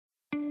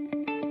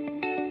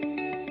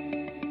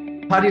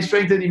How do you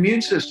strengthen the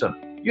immune system?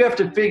 You have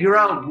to figure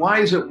out, why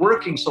is it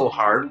working so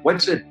hard?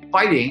 What's it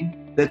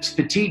fighting that's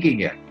fatiguing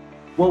it?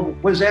 Well,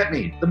 what does that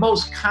mean? The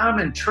most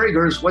common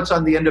trigger is what's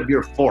on the end of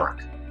your fork.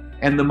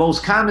 And the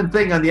most common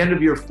thing on the end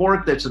of your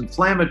fork that's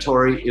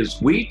inflammatory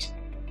is wheat,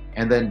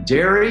 and then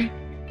dairy,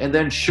 and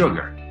then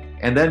sugar,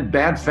 and then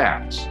bad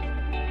fats.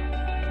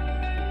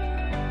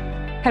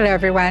 Hello,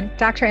 everyone.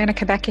 Dr. Anna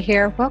Cabeca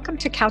here. Welcome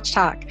to Couch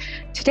Talk.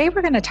 Today,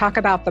 we're going to talk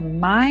about the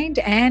mind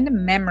and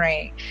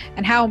memory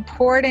and how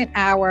important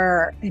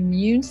our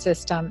immune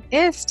system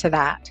is to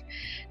that.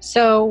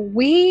 So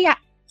we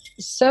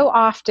so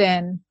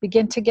often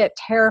begin to get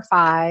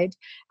terrified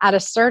at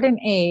a certain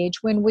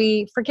age when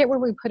we forget where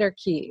we put our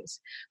keys,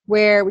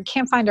 where we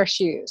can't find our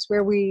shoes,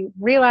 where we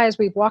realize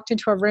we've walked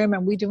into a room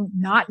and we do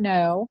not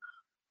know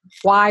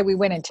why we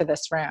went into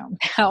this room.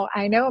 Now,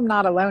 I know I'm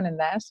not alone in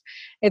this.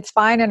 It's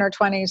fine in our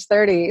 20s,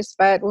 30s,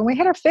 but when we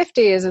hit our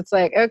 50s, it's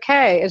like,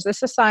 okay, is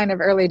this a sign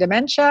of early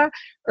dementia,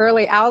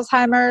 early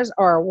Alzheimer's,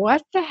 or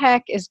what the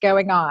heck is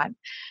going on?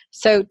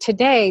 So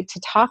today,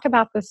 to talk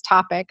about this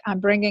topic, I'm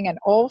bringing an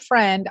old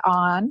friend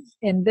on,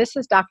 and this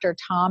is Dr.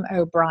 Tom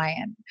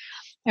O'Brien.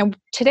 And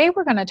today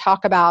we're going to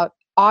talk about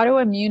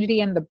autoimmunity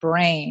in the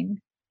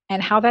brain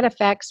and how that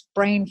affects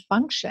brain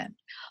function.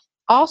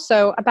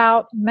 Also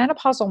about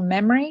menopausal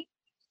memory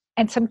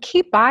and some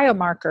key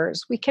biomarkers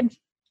we can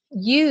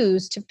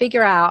use to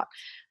figure out,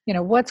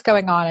 what's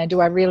going on and do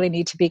I really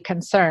need to be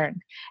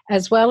concerned,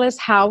 as well as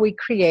how we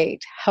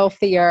create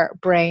healthier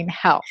brain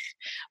health,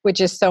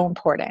 which is so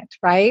important,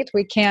 right?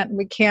 We can't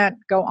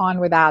go on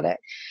without it.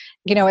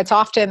 It's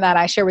often that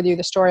I share with you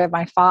the story of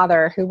my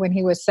father, who when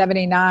he was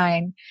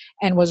 79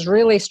 and was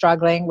really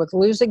struggling with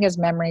losing his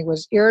memory,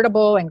 was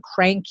irritable and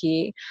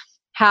cranky,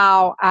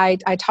 how I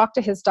talked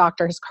to his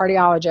doctor, his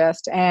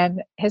cardiologist,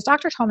 and his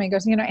doctor told me, he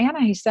goes,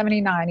 Anna, he's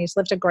 79. He's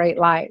lived a great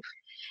life.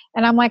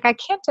 And I'm like, I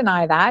can't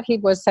deny that. He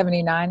was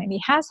 79 and he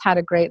has had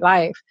a great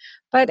life,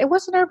 but it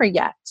wasn't over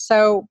yet.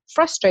 So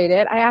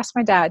frustrated, I asked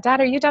my dad,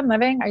 are you done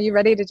living? Are you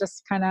ready to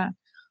just kind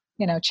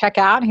of, check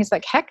out? And he's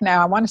like, heck no,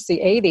 I want to see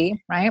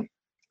 80, right?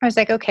 I was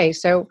like, okay,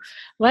 so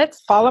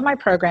let's follow my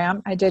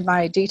program. I did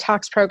my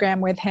detox program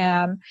with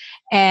him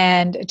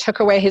and took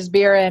away his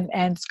beer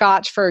and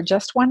scotch for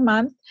just 1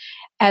 month,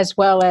 as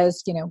well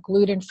as,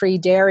 gluten-free,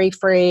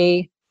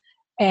 dairy-free,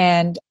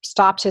 and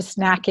stopped his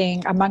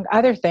snacking, among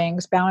other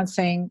things,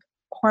 balancing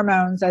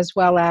hormones as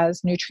well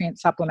as nutrient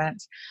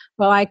supplements.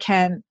 Well, I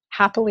can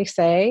happily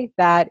say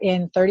that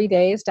in 30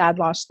 days, Dad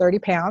lost 30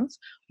 pounds,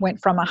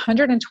 went from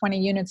 120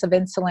 units of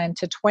insulin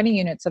to 20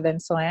 units of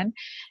insulin.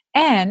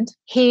 And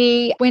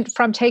he went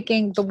from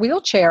taking the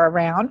wheelchair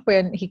around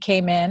when he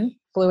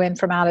flew in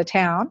from out of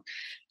town,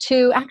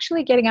 to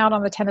actually getting out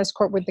on the tennis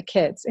court with the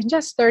kids in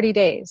just 30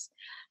 days.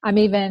 I'm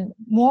even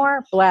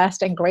more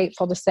blessed and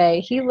grateful to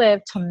say he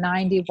lived till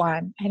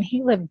 91, and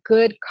he lived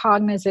good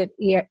cognizant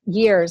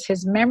years.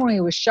 His memory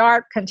was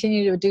sharp,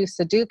 continued to do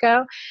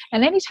Sudoku.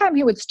 And anytime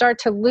he would start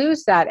to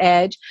lose that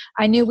edge,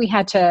 I knew we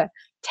had to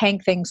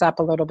tank things up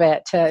a little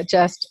bit, to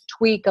just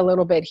tweak a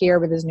little bit here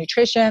with his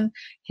nutrition,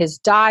 his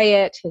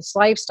diet, his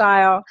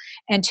lifestyle,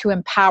 and to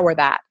empower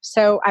that.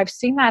 So I've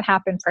seen that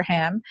happen for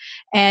him,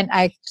 and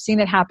I've seen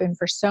it happen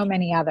for so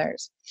many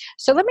others.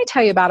 So let me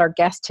tell you about our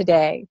guest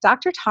today,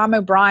 Dr. Tom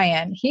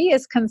O'Brien. He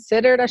is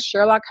considered a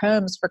Sherlock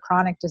Holmes for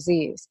chronic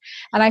disease.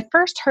 And I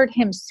first heard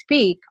him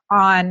speak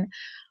on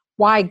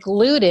why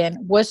gluten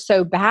was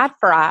so bad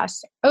for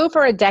us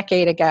over a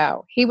decade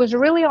ago. He was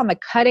really on the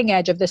cutting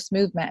edge of this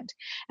movement,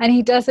 and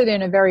he does it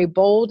in a very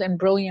bold and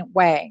brilliant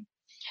way.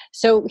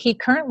 So he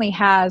currently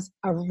has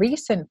a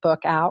recent book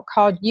out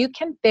called You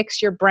Can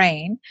Fix Your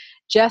Brain,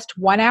 just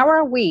 1 hour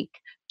a week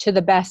to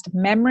the best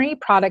memory,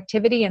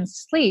 productivity, and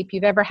sleep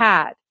you've ever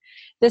had.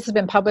 This has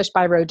been published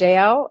by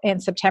Rodale in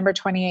September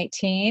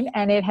 2018,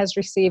 and it has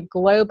received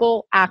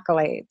global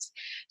accolades.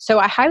 So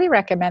I highly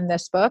recommend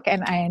this book,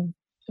 and I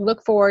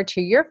look forward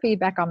to your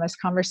feedback on this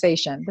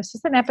conversation. This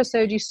is an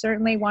episode you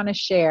certainly want to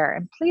share,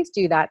 and please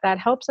do that. That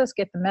helps us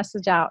get the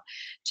message out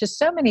to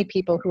so many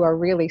people who are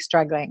really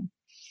struggling.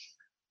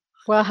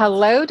 Well,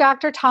 hello,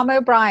 Dr. Tom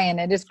O'Brien.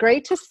 It is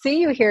great to see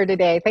you here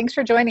today. Thanks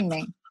for joining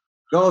me.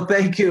 Oh,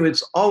 thank you.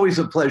 It's always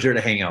a pleasure to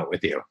hang out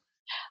with you.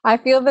 I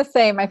feel the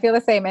same.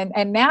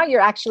 And now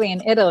you're actually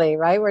in Italy,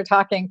 right? We're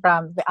talking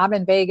I'm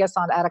in Vegas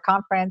at a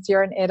conference.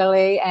 You're in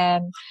Italy,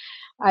 and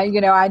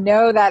I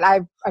know that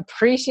I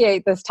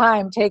appreciate this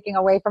time taking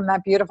away from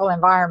that beautiful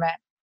environment.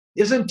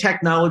 Isn't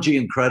technology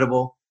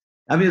incredible?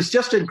 I mean, it's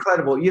just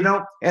incredible,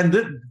 and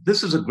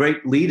this is a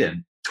great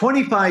lead-in.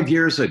 25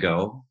 years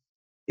ago,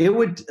 it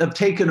would have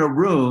taken a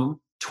room,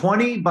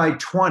 20 by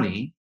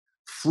 20,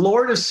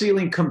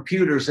 floor-to-ceiling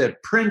computers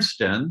at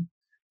Princeton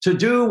to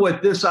do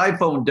what this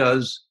iPhone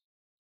does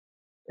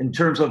in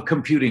terms of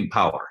computing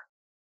power.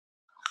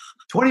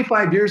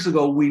 25 years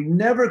ago, we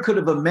never could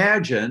have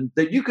imagined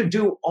that you could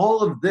do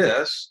all of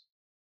this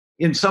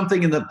in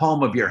something in the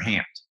palm of your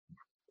hand.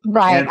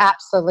 Right, and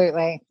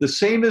absolutely. The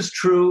same is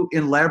true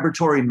in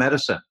laboratory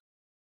medicine.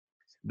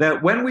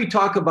 That when we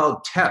talk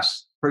about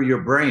tests for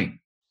your brain,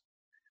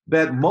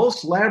 that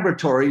most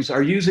laboratories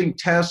are using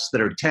tests that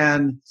are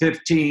 10,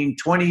 15,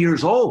 20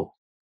 years old.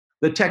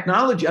 The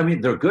technology, I mean,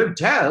 they're good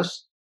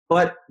tests,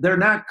 but they're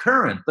not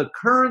current. The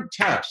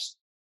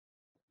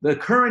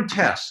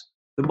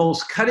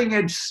most cutting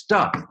edge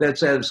stuff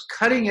that's as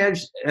cutting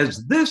edge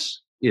as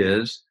this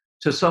is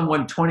to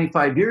someone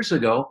 25 years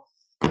ago,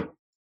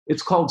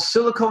 it's called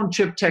silicone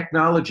chip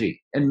technology.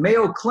 And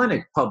Mayo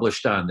Clinic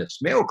published on this,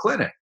 Mayo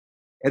Clinic.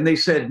 And they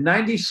said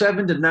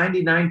 97 to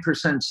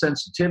 99%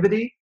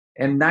 sensitivity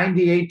and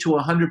 98 to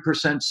 100%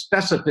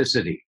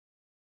 specificity.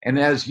 And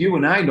as you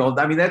and I know,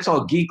 I mean, that's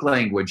all geek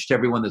language to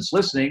everyone that's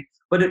listening,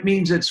 but it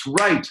means it's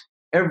right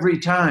every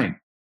time.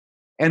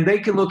 And they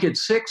can look at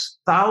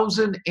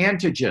 6,000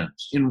 antigens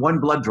in one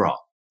blood draw.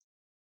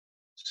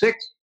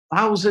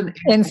 6,000.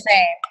 Insane.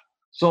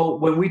 So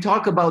when we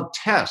talk about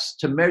tests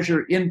to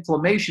measure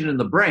inflammation in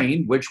the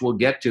brain, which we'll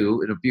get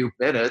to in a few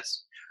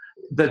minutes,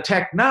 the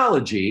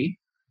technology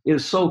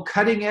is so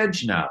cutting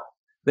edge now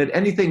that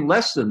anything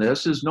less than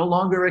this is no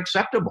longer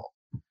acceptable.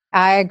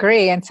 I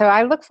agree. And so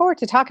I look forward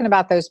to talking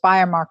about those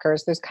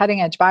biomarkers, those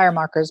cutting edge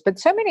biomarkers. But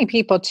so many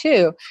people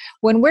too,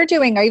 when we're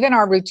doing even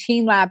our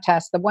routine lab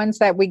tests, the ones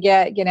that we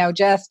get,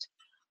 just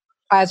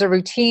as a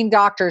routine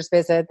doctor's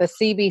visit, the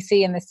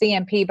CBC and the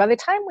CMP, by the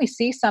time we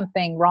see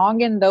something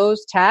wrong in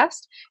those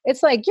tests,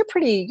 it's like, you're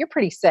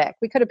pretty sick.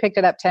 We could have picked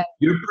it up 10.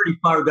 You're pretty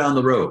far down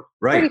the road,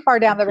 right? Pretty far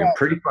down the road.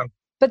 Pretty far.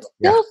 But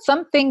still,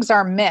 some things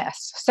are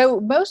missed.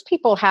 So most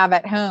people have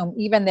at home,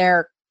 even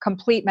their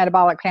complete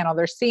metabolic panel,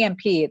 their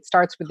CMP. It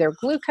starts with their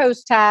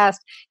glucose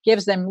test,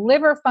 gives them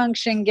liver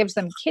function, gives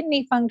them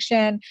kidney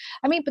function.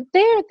 I mean, but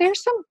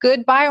there's some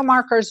good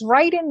biomarkers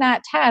right in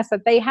that test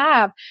that they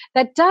have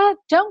that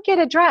don't get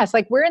addressed.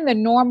 Like, we're in the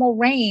normal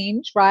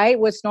range, right?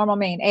 What's normal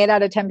mean? 8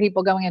 out of 10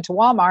 people going into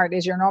Walmart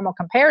is your normal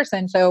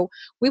comparison. So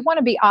we want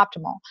to be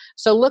optimal.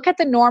 So look at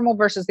the normal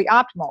versus the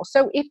optimal.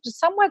 So if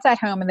someone's at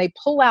home and they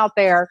pull out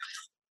their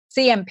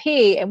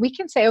CMP, and we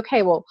can say,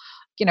 okay, well,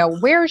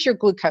 where's your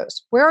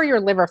glucose? Where are your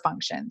liver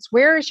functions?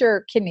 Where is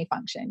your kidney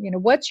function?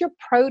 What's your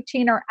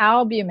protein or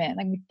albumin?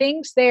 I mean,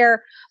 things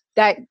there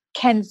that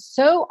can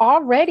so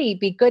already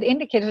be good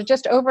indicators,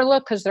 just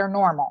overlook because they're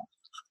normal.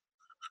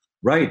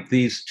 Right.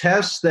 These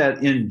tests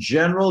that in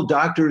general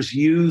doctors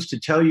use to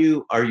tell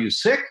you, are you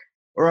sick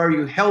or are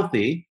you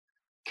healthy,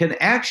 can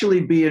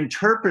actually be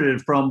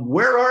interpreted from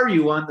where are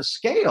you on the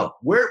scale?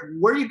 Where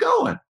are you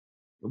going?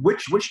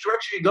 Which direction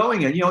are you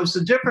going in? It's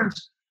the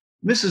difference,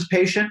 Mrs.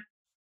 Patient.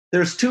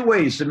 There's 2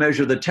 ways to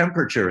measure the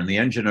temperature in the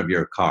engine of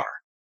your car.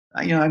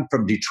 I'm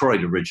from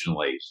Detroit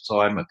originally, so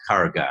I'm a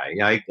car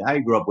guy. I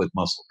grew up with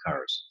muscle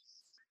cars.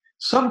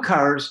 Some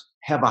cars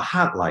have a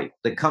hot light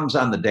that comes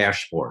on the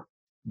dashboard.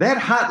 That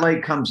hot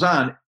light comes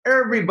on,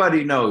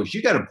 everybody knows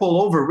you got to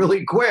pull over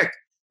really quick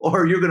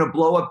or you're going to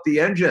blow up the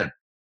engine.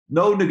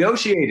 No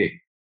negotiating.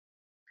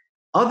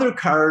 Other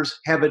cars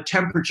have a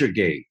temperature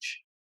gauge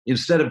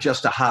instead of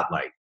just a hot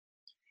light.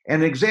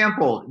 An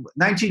example,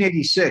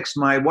 1986,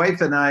 my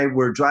wife and I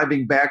were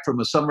driving back from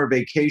a summer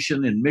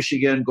vacation in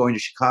Michigan, going to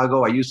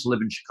Chicago. I used to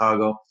live in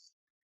Chicago.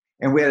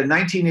 And we had a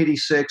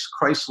 1986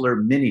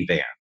 Chrysler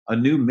minivan, a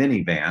new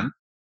minivan,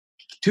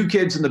 2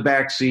 kids in the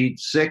back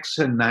seat, 6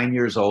 and 9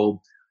 years old.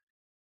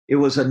 It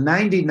was a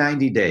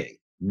 90-90 day,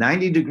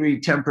 90-degree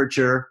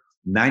temperature,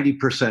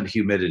 90%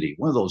 humidity,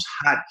 one of those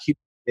hot, humid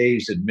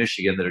days in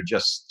Michigan that are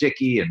just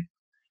sticky. And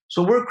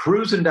so we're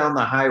cruising down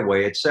the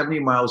highway at 70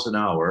 miles an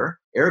hour,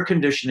 air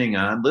conditioning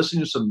on,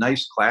 listening to some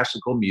nice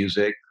classical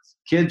music,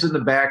 kids in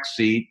the back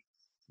seat,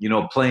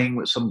 playing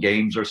with some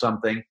games or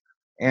something.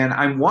 And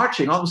I'm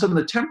watching, all of a sudden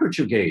the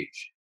temperature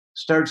gauge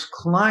starts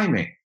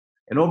climbing.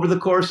 And over the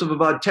course of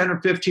about 10 or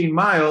 15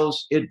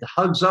 miles, it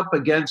hugs up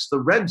against the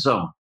red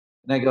zone.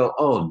 And I go,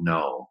 oh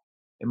no.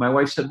 And my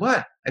wife said,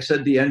 what? I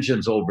said, the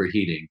engine's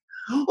overheating.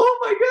 Oh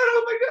my God.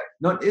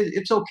 No,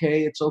 it's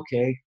okay. It's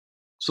okay.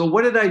 So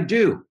what did I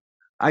do?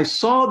 I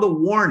saw the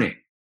warning.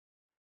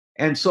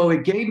 And so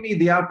it gave me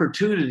the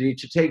opportunity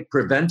to take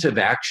preventive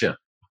action.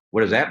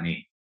 What does that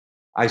mean?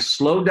 I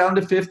slowed down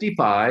to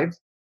 55,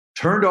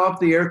 turned off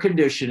the air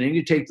conditioning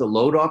to take the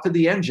load off of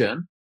the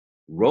engine,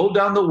 rolled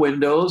down the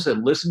windows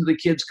and listened to the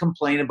kids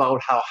complain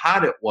about how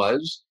hot it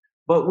was,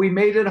 but we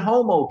made it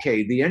home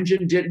okay. The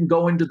engine didn't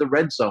go into the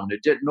red zone.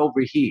 It didn't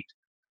overheat.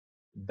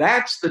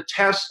 That's the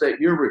test that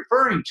you're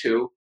referring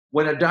to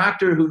when a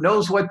doctor who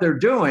knows what they're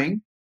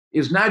doing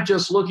is not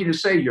just looking to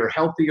say you're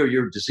healthy or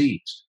you're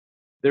diseased.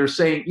 They're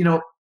saying,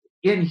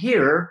 in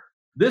here,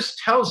 this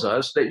tells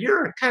us that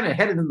you're kind of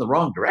headed in the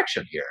wrong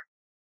direction here.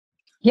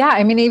 Yeah,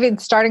 I mean, even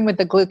starting with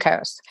the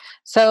glucose.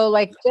 So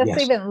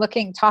Yes.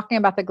 even talking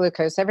about the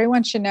glucose,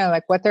 everyone should know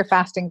what their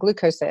fasting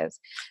glucose is.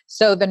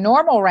 So the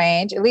normal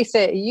range, at least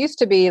it used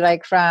to be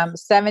from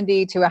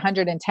 70 to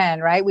 110,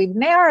 right? We've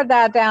narrowed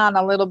that down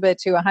a little bit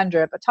to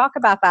 100, but talk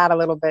about that a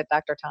little bit,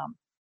 Dr. Tom.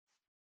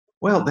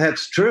 Well,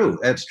 that's true.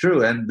 That's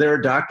true. And there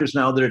are doctors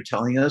now that are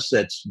telling us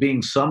that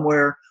being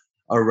somewhere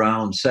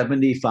around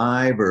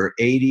 75 or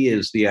 80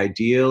 is the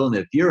ideal. And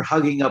if you're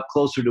hugging up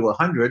closer to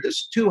 100,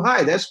 it's too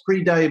high. That's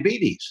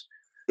pre-diabetes.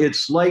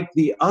 It's like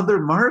the other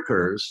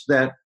markers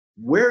that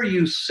where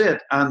you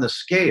sit on the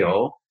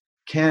scale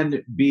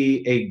can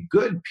be a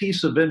good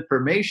piece of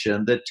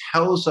information that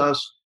tells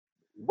us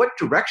what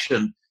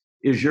direction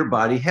is your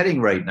body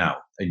heading right now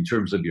in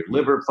terms of your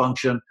liver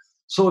function.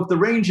 So if the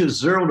range is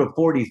 0 to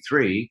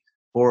 43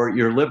 for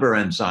your liver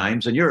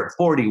enzymes and you're at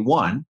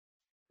 41,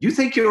 you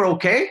think you're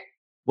okay?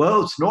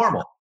 Well, it's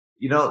normal.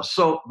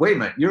 So wait a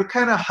minute, you're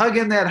kind of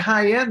hugging that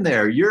high end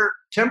there. Your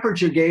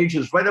temperature gauge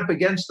is right up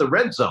against the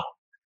red zone.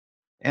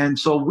 And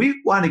so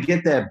we want to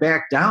get that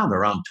back down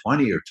around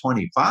 20 or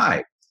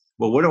 25.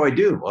 Well, what do I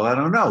do? Well, I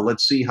don't know.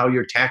 Let's see how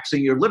you're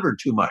taxing your liver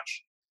too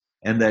much.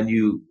 And then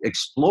you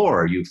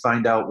explore, you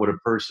find out what a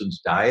person's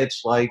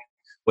diet's like,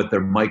 what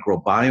their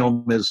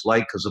microbiome is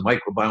like, because the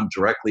microbiome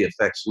directly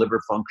affects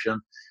liver function.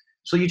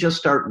 So you just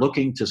start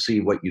looking to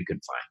see what you can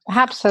find.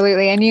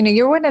 Absolutely. And,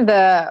 you're one of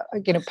the,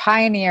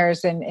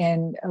 pioneers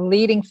in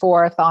leading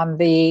forth on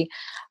the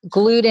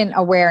gluten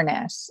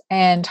awareness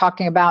and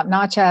talking about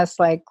not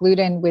just like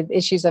gluten with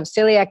issues of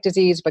celiac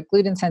disease, but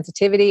gluten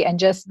sensitivity and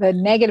just the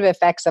negative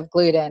effects of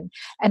gluten.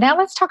 And now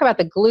let's talk about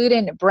the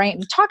gluten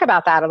brain. Talk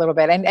about that a little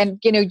bit and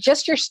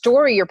just your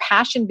story, your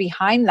passion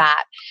behind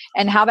that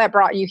and how that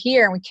brought you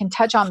here. And we can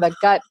touch on the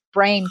gut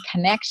brain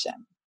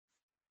connection.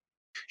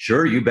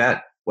 Sure, you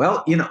bet.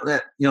 Well,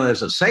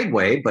 there's a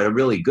segue, but a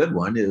really good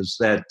one is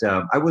that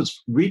I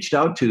was reached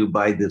out to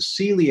by the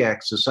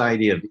Celiac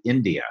Society of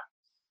India,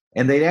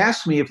 and they'd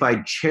asked me if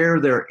I'd chair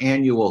their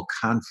annual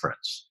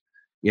conference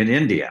in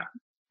India.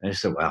 And I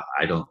said, well,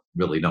 I don't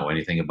really know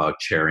anything about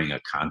chairing a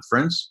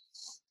conference.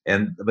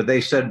 But they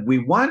said, we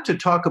want to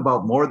talk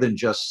about more than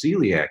just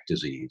celiac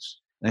disease.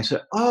 And I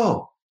said,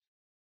 oh,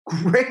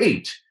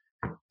 great.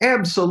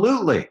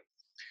 Absolutely.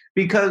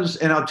 Because,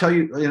 and I'll tell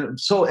you,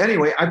 so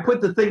anyway, I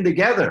put the thing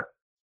together.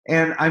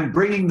 And I'm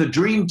bringing the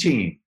dream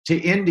team to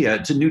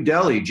India, to New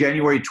Delhi,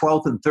 January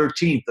 12th and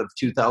 13th of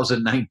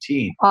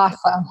 2019.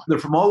 Awesome. They're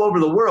from all over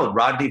the world.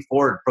 Rodney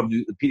Ford,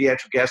 the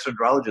pediatric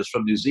gastroenterologist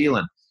from New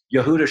Zealand.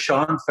 Yehuda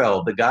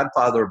Schoenfeld, the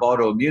godfather of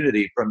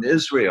autoimmunity from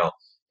Israel.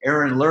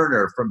 Aaron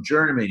Lerner from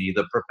Germany,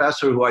 the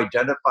professor who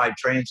identified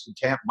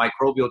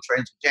microbial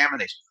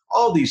transcontamination.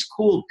 All these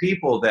cool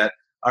people that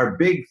are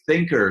big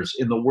thinkers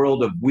in the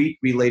world of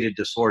wheat-related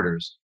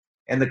disorders.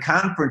 And the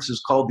conference is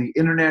called the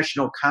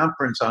International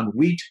Conference on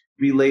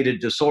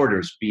Wheat-Related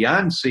Disorders,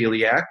 Beyond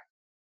Celiac,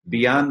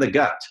 Beyond the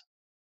Gut.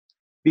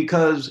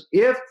 Because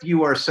if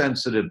you are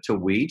sensitive to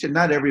wheat, and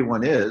not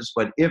everyone is,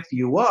 but if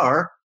you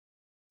are,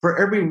 for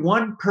every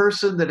one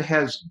person that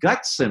has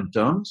gut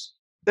symptoms,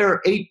 there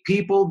are 8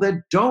 people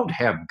that don't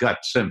have gut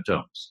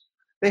symptoms.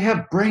 They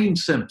have brain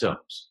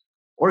symptoms,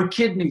 or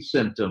kidney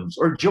symptoms,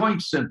 or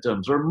joint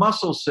symptoms, or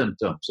muscle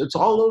symptoms. It's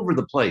all over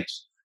the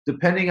place,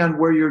 depending on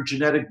where your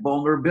genetic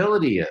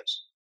vulnerability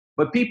is.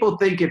 But people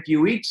think if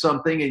you eat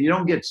something and you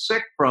don't get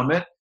sick from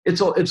it,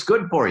 it's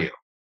good for you.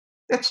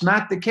 That's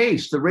not the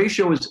case. The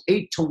ratio is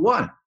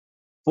 8-1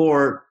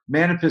 for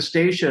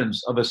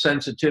manifestations of a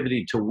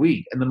sensitivity to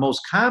wheat. And the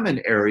most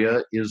common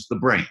area is the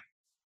brain.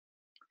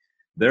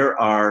 There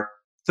are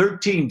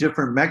 13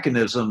 different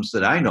mechanisms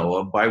that I know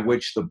of by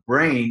which the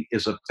brain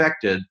is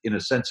affected in a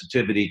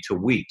sensitivity to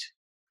wheat.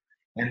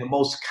 And the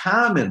most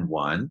common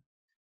one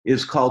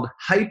is called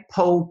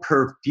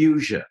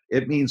hypoperfusion.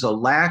 It means a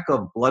lack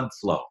of blood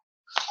flow.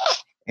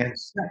 And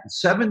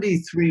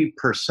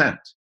 73%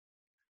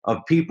 of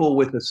people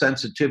with a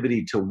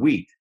sensitivity to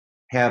wheat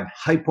have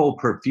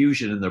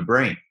hypoperfusion in their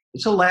brain.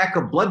 It's a lack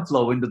of blood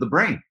flow into the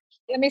brain.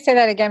 Let me say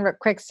that again real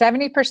quick.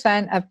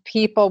 70% of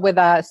people with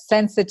a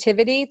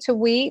sensitivity to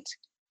wheat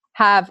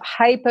have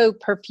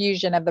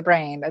hypoperfusion of the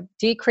brain, a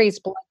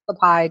decreased blood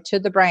supply to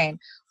the brain.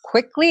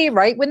 Quickly,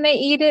 right when they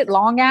eat it,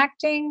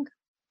 long-acting?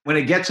 When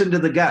it gets into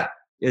the gut.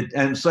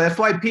 And so that's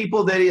why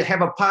people that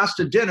have a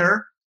pasta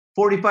dinner,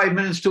 45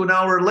 minutes to an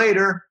hour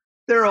later,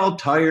 they're all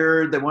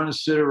tired. They want to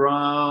sit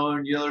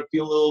around, they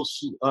feel a little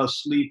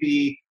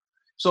sleepy.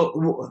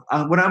 So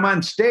when I'm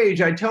on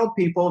stage, I tell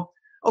people,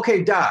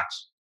 okay,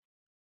 docs,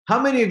 how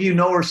many of you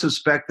know or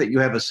suspect that you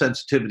have a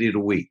sensitivity to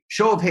wheat?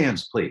 Show of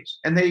hands, please.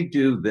 And they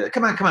do this.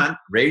 Come on,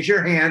 raise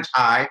your hands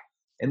high.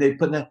 And they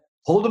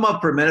hold them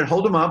up for a minute,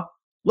 hold them up,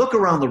 look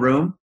around the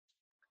room,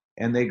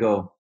 and they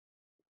go,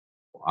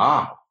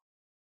 wow.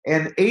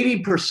 And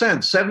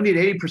 70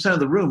 to 80% of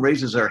the room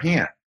raises their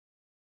hand.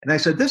 And I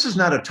said, this is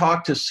not a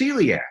talk to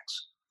celiacs.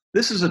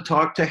 This is a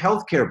talk to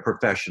healthcare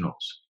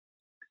professionals.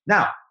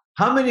 Now,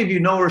 how many of you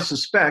know or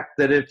suspect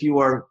that if you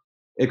are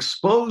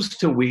exposed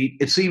to wheat,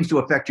 it seems to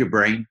affect your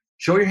brain?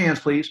 Show your hands,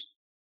 please.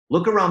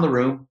 Look around the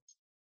room.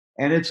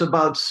 And it's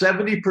about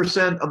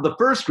 70% of the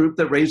first group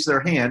that raised their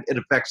hand, it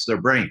affects their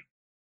brain.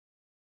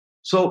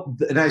 So,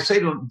 and I say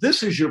to them,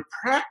 this is your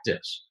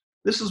practice.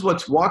 This is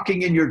what's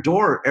walking in your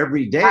door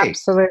every day.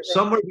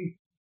 Absolutely.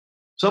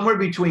 Somewhere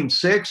between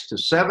 6 to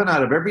 7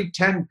 out of every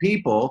 10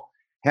 people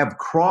have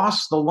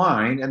crossed the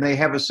line and they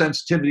have a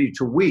sensitivity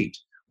to wheat,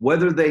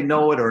 whether they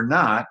know it or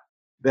not.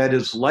 That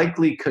is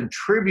likely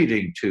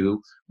contributing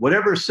to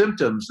whatever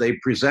symptoms they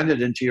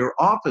presented into your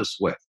office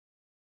with.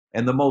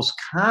 And the most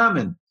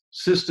common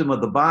system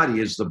of the body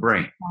is the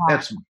brain.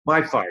 That's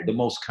by far the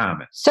most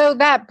common. So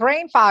that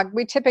brain fog,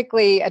 we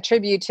typically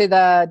attribute to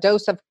the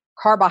dose of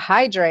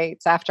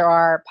carbohydrates after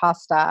our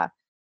pasta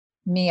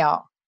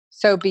meal.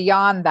 So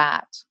beyond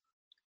that,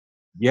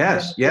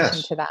 yes,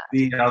 to that.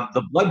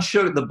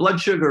 The blood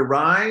sugar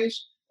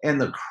rise and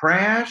the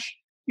crash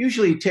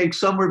usually takes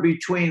somewhere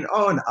between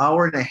an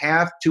hour and a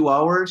half, 2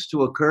 hours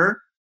to occur.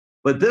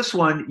 But this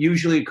one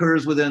usually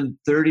occurs within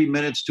 30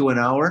 minutes to an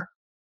hour,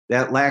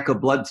 that lack of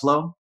blood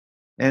flow.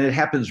 And it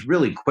happens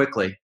really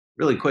quickly.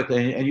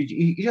 And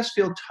you just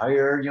feel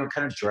tired,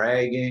 kind of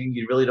dragging.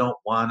 You really don't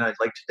want to. I'd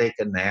like to take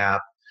a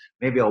nap.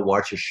 Maybe I'll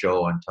watch a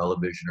show on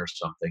television or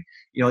something.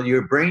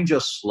 Your brain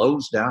just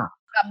slows down.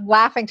 I'm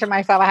laughing to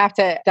myself. I have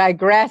to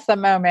digress a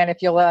moment if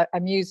you'll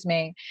amuse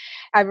me.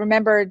 I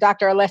remember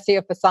Dr.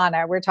 Alessio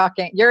Fasano. We're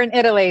talking, you're in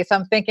Italy, so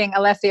I'm thinking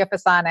Alessio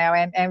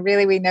Fasano. And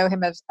really we know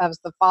him as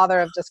the father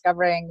of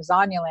discovering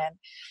zonulin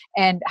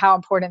and how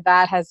important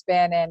that has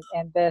been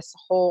in this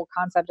whole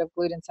concept of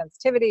gluten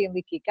sensitivity and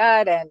leaky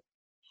gut. And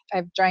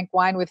I've drank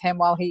wine with him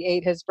while he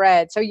ate his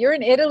bread. So you're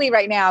in Italy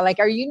right now. Like,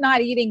 are you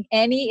not eating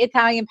any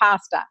Italian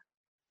pasta?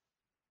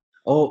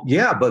 Oh,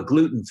 yeah, but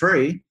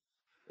gluten-free.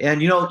 And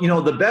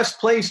the best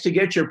place to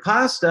get your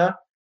pasta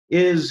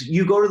is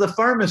you go to the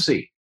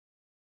pharmacy.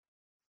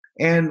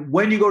 And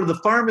when you go to the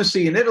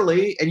pharmacy in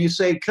Italy and you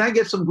say, "Can I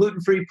get some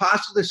gluten-free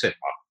pasta?" They say,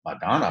 "Well,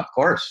 Madonna, of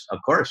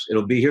course,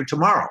 it'll be here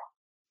tomorrow."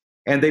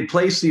 And they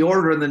place the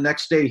order, and the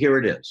next day here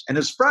it is. And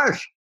it's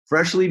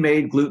freshly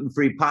made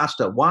gluten-free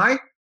pasta. Why?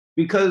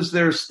 Because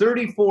there's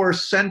 34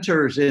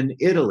 centers in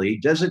Italy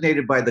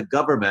designated by the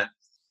government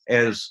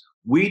as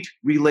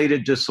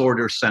wheat-related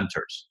disorder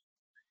centers.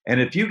 And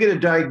if you get a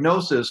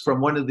diagnosis from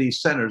one of these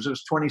centers,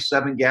 there's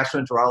 27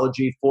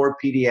 gastroenterology, 4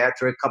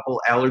 pediatric,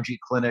 couple allergy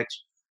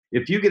clinics.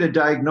 If you get a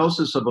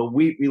diagnosis of a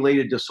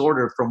wheat-related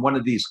disorder from one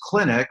of these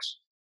clinics,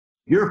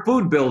 your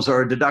food bills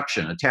are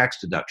a tax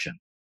deduction.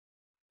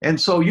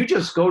 And so you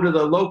just go to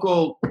the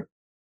local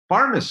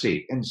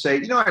pharmacy and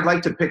say, "I'd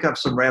like to pick up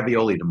some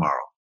ravioli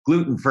tomorrow,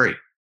 gluten-free."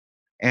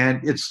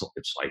 And it's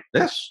like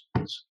this.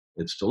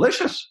 It's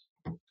delicious.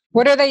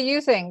 What are they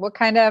using? What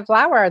kind of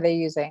flour are they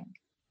using?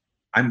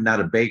 I'm not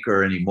a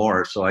baker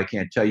anymore, so I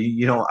can't tell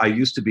you. I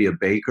used to be a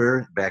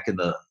baker back in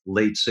the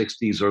late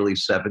 60s, early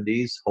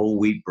 70s, whole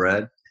wheat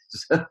bread.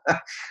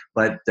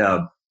 But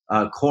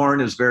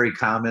corn is very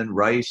common.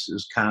 Rice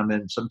is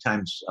common.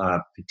 Sometimes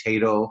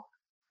potato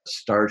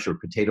starch or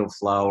potato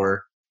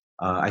flour.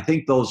 I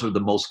think those are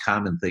the most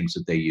common things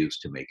that they use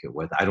to make it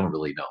with. I don't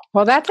really know.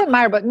 Well, that's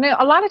admirable. No,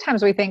 a lot of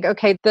times we think,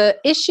 okay, the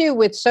issue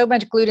with so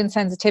much gluten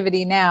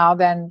sensitivity now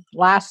than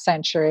last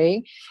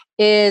century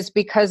is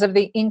because of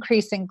the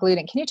increase in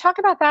gluten. Can you talk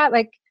about that?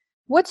 Like,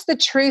 what's the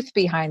truth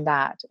behind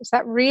that? Is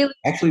that really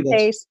actually the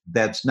case?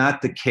 That's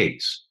not the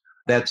case.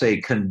 That's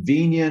a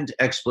convenient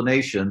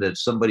explanation that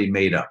somebody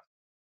made up.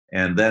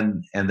 And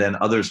then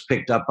others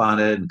picked up on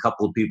it, and a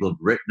couple of people have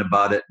written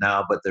about it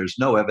now, but there's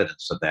no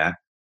evidence of that.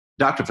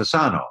 Dr.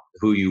 Fasano,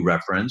 who you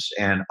reference,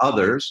 and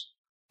others,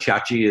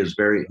 Chachi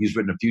he's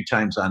written a few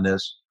times on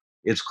this.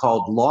 It's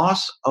called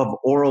loss of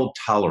oral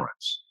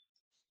tolerance.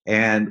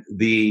 And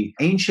the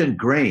ancient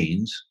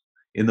grains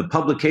in the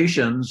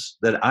publications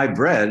that I've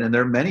read, and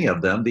there are many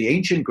of them, the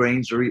ancient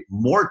grains are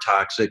more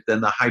toxic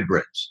than the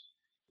hybrids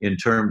in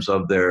terms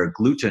of their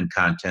gluten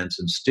contents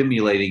and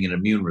stimulating an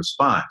immune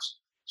response.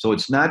 So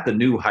it's not the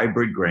new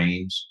hybrid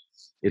grains.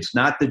 It's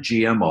not the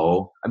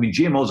GMO. I mean,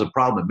 GMO is a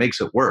problem. It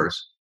makes it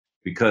worse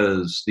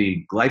because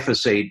the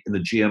glyphosate in the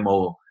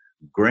GMO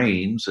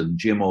grains and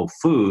GMO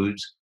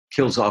foods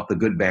kills off the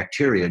good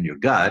bacteria in your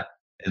gut.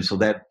 And so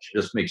that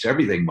just makes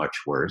everything much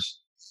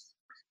worse.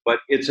 But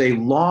it's a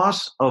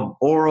loss of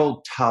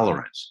oral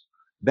tolerance.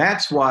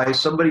 That's why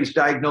somebody's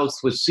diagnosed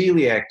with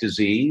celiac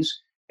disease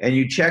and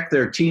you check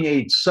their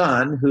teenage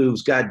son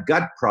who's got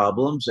gut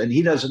problems and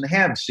he doesn't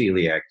have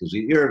celiac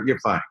disease. You're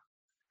fine.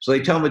 So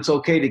they tell him it's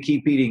okay to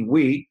keep eating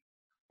wheat.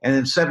 And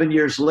then 7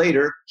 years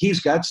later, he's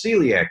got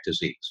celiac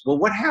disease. Well,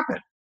 what happened?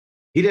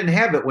 He didn't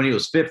have it when he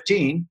was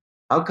 15.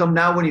 How come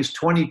now when he's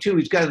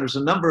 22, there's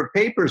a number of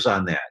papers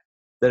on that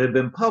have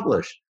been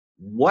published.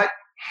 What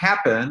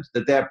happened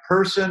that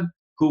person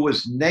who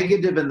was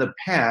negative in the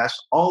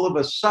past, all of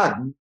a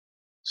sudden,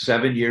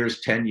 7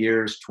 years, 10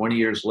 years, 20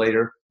 years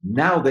later,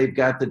 now they've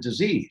got the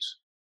disease?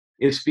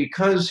 It's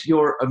because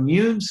your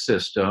immune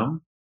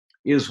system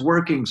is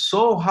working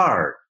so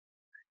hard.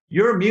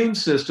 Your immune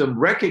system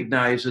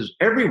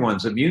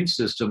everyone's immune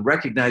system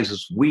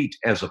recognizes wheat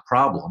as a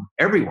problem.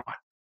 Everyone.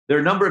 There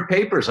are a number of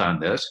papers on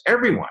this.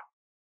 Everyone.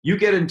 You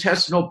get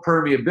intestinal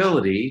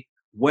permeability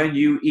when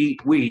you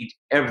eat wheat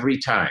every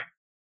time.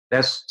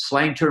 That's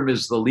slang term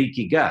is the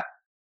leaky gut.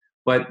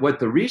 But what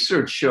the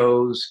research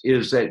shows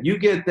is that you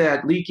get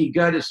that leaky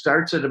gut, it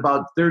starts at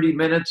about 30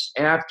 minutes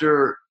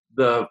after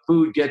the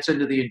food gets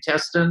into the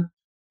intestine,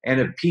 and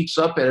it peaks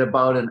up at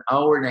about an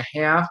hour and a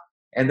half,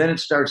 and then it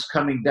starts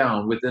coming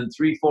down. Within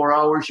 3-4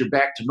 hours, you're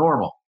back to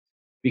normal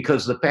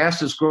because the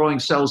fastest growing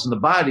cells in the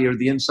body are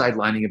the inside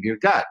lining of your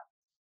gut.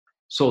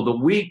 So the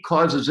wheat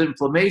causes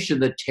inflammation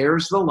that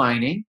tears the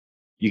lining.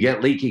 You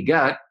get leaky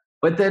gut,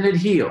 but then it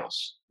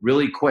heals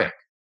really quick.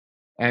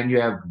 And you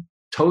have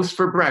toast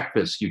for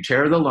breakfast, you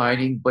tear the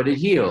lining, but it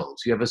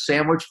heals. You have a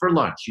sandwich for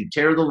lunch, you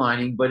tear the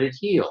lining, but it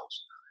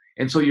heals.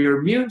 And so your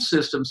immune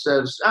system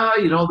says, there are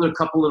a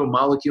couple little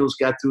molecules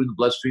got through the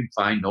bloodstream,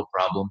 fine, no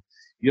problem.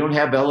 You don't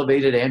have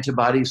elevated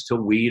antibodies to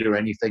wheat or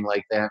anything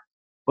like that.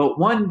 But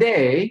one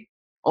day,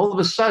 all of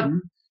a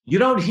sudden, you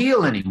don't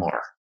heal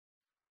anymore.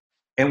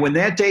 And when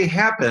that day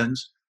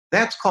happens,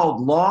 that's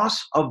called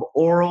loss of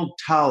oral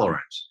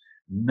tolerance.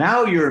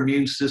 Now your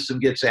immune system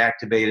gets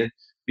activated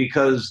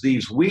because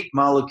these wheat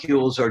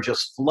molecules are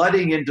just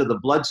flooding into the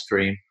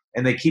bloodstream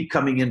and they keep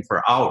coming in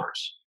for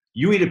hours.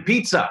 You eat a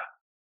pizza,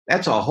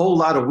 that's a whole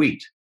lot of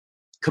wheat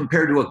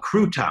compared to a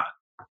crouton.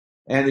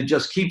 And it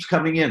just keeps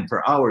coming in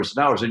for hours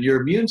and hours. And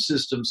your immune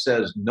system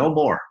says, no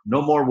more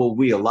will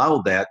we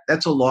allow that.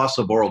 That's a loss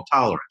of oral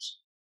tolerance.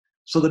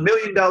 So the $1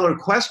 million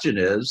question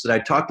is that I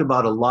talked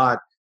about a lot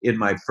in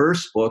my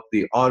first book,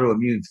 The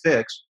Autoimmune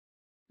Fix.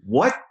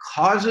 What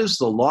causes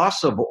the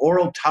loss of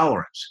oral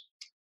tolerance?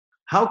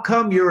 How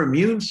come your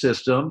immune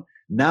system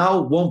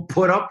now won't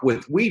put up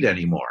with wheat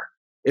anymore?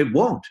 It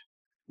won't.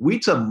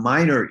 Wheat's a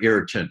minor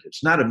irritant.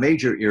 It's not a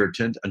major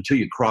irritant until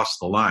you cross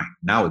the line.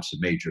 Now it's a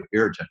major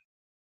irritant.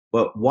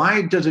 But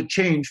why does it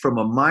change from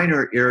a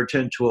minor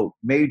irritant to a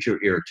major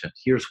irritant?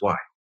 Here's why.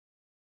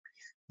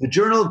 The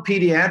Journal of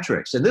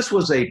Pediatrics, and this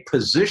was a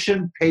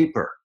position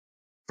paper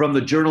from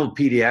the Journal of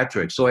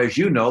Pediatrics. So as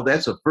you know,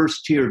 that's a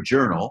first-tier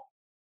journal.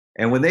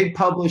 And when they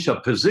publish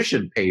a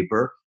position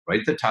paper,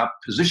 right at the top,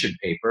 position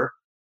paper,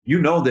 you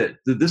know that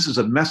this is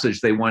a message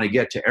they want to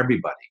get to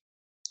everybody.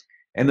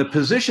 And the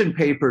position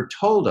paper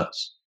told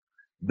us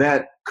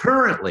that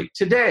currently,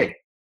 today,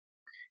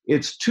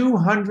 it's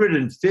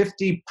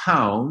 250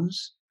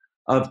 pounds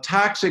of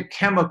toxic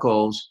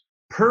chemicals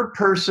per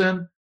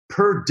person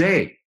per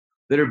day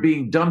that are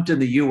being dumped in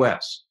the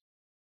U.S.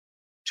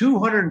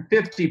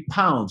 250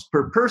 pounds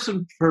per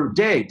person per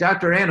day.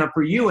 Dr. Anna,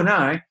 for you and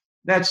I,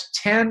 that's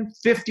 10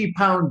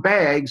 50-pound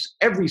bags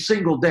every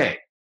single day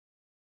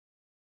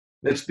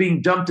that's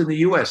being dumped in the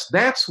U.S.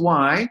 That's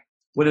why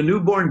when a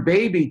newborn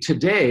baby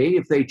today,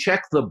 if they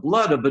check the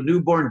blood of a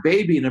newborn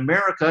baby in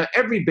America,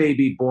 every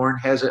baby born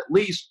has at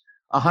least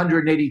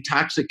 180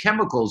 toxic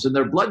chemicals in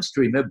their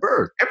bloodstream at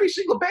birth. Every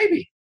single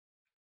baby.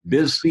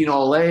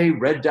 Bisphenol A,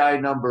 red dye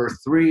number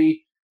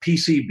 3,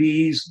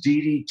 PCBs,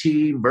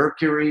 DDT,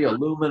 mercury,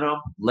 aluminum,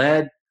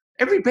 lead,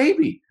 every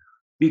baby.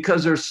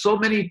 Because there's so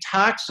many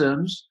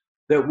toxins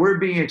that we're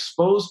being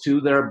exposed to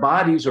that our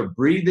bodies are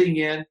breathing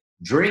in,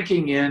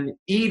 drinking in,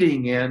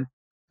 eating in,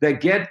 that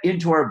get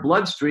into our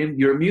bloodstream.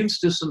 Your immune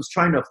system's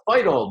trying to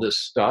fight all this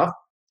stuff.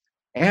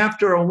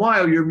 After a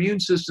while, your immune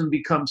system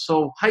becomes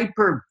so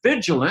hyper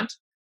vigilant,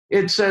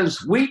 it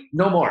says, wheat,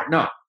 no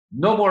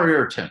more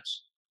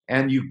irritants.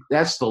 And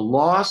that's the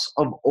loss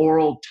of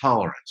oral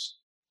tolerance.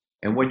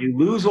 And when you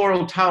lose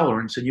oral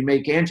tolerance and you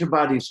make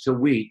antibodies to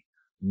wheat,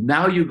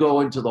 now you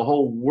go into the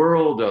whole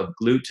world of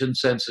gluten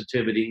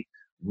sensitivity,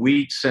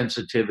 wheat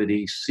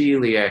sensitivity,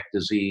 celiac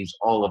disease,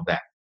 all of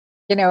that.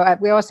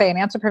 We always say an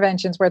ounce of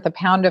prevention is worth a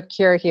pound of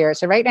cure here.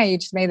 So right now you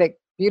just made the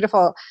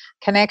beautiful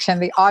connection,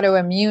 the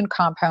autoimmune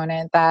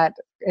component that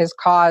is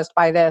caused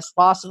by this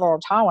loss of oral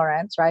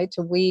tolerance, right,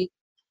 to wheat,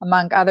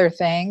 among other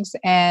things,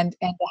 and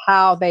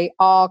how they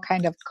all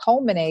kind of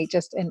culminate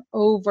just in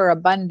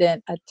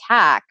overabundant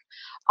attack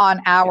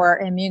on our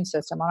immune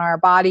system, on our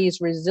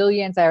body's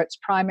resilience, its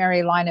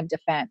primary line of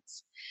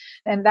defense.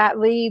 And that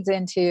leads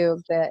into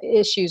the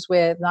issues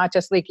with not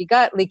just leaky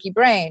gut, leaky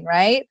brain,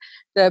 right?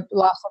 The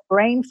loss of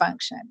brain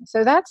function.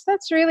 So that's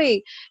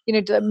really,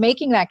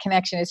 making that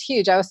connection is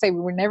huge. I would say we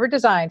were never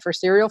designed for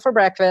cereal for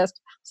breakfast,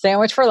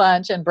 sandwich for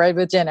lunch, and bread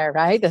with dinner,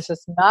 right? This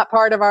is not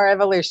part of our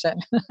evolution.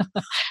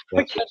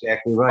 That's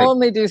exactly right.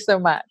 Only do so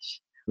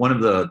much. One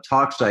of the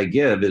talks I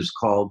give is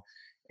called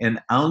 "An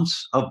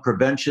Ounce of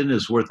Prevention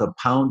is Worth a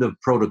Pound of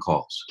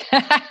Protocols."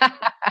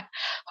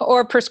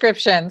 Or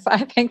prescriptions.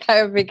 I think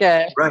that would be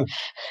good.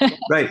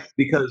 Right.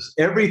 Because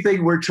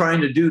everything we're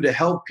trying to do to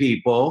help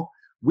people,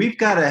 we've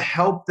got to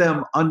help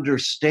them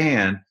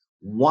understand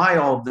why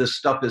all this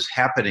stuff is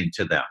happening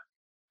to them.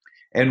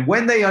 And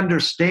when they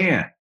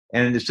understand,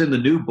 and it's in the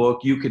new book,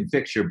 You Can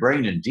Fix Your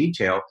Brain in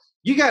Detail,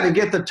 you got to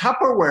get the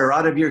Tupperware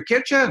out of your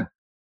kitchen.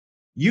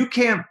 You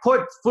can't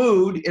put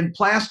food in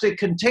plastic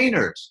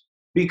containers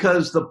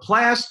because the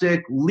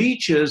plastic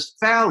leaches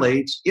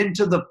phthalates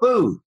into the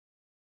food.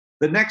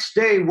 The next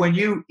day, when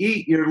you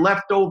eat your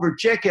leftover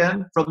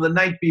chicken from the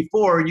night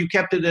before and you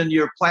kept it in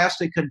your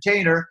plastic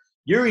container,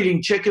 you're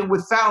eating chicken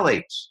with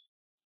phthalates.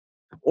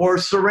 Or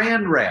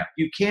saran wrap.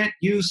 You can't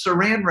use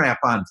saran wrap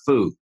on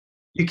food.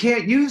 You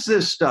can't use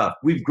this stuff.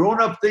 We've grown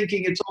up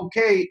thinking it's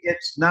okay.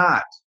 It's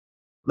not.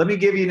 Let me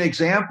give you an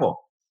example.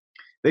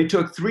 They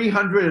took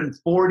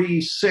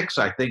 346,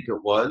 I think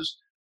it was,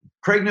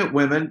 pregnant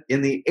women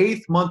in the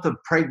 8th month of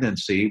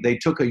pregnancy. They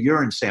took a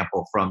urine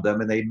sample from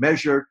them and they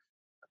measured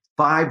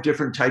 5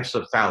 different types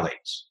of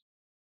phthalates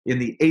in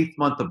the 8th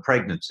month of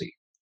pregnancy.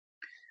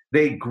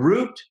 They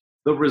grouped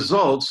the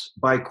results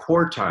by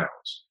quartiles.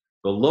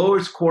 the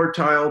lowest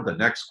quartile, the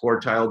next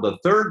quartile, the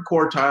third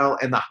quartile,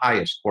 and the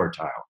highest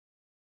quartile.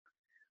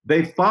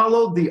 They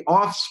followed the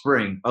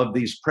offspring of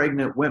these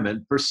pregnant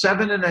women for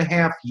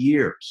 7.5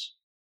 years.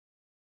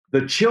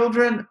 The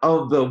children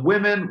of the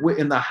women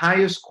in the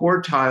highest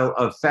quartile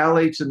of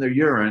phthalates in their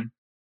urine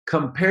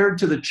compared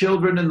to the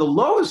children in the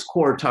lowest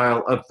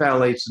quartile of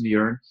phthalates in the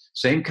urine,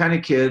 same kind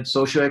of kids,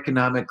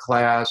 socioeconomic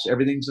class,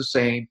 everything's the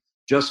same,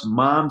 just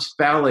mom's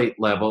phthalate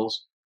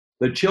levels.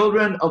 The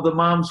children of the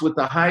moms with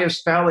the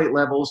highest phthalate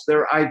levels,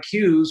 their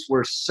IQs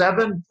were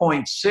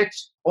 7.6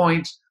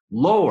 points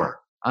lower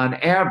on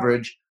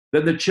average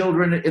than the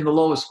children in the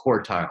lowest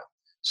quartile.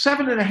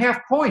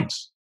 7.5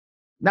 points.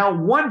 Now,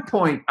 1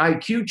 point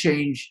IQ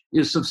change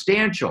is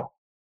substantial.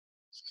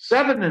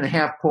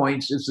 7.5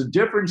 points is the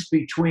difference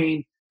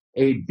between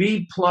a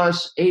B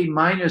plus, A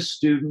minus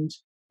student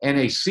and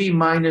a C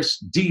minus,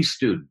 D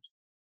student.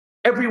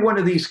 Every one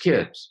of these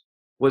kids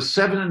was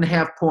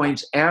 7.5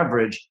 points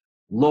average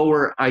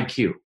lower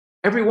IQ.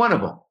 Every one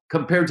of them,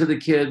 compared to the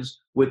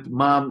kids with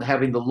mom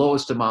having the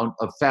lowest amount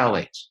of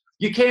phthalates.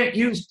 You can't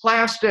use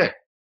plastic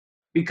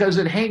because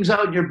it hangs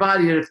out in your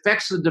body. It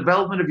affects the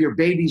development of your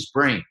baby's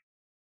brain.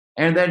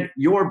 And then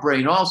your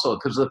brain also,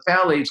 because the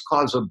phthalates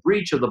cause a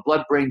breach of the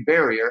blood-brain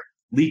barrier,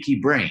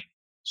 leaky brain.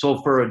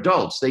 So for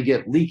adults, they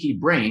get leaky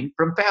brain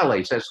from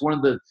phthalates. That's one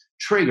of the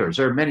triggers.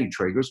 There are many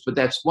triggers, but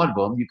that's one of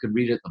them. You can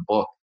read it in the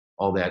book,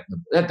 all that.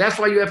 That's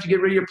why you have to get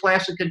rid of your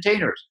plastic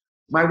containers.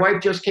 My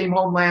wife just came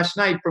home last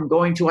night from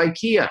going to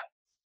IKEA.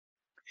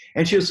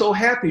 And she was so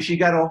happy. She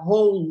got a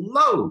whole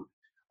load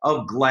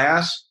of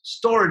glass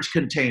storage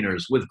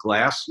containers with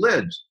glass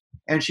lids.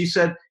 And she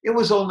said it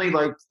was only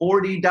like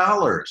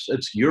 $40.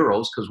 It's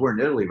euros because we're in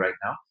Italy right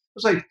now. It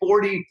was like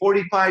 40,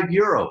 45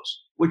 euros,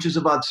 which is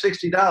about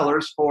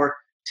 $60 for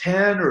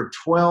 10 or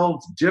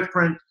 12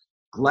 different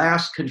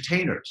glass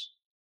containers,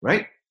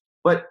 right?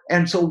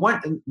 And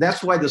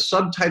that's why the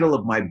subtitle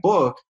of my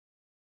book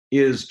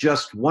is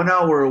just 1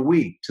 hour a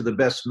week to the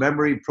best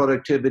memory,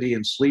 productivity,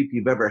 and sleep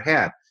you've ever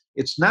had.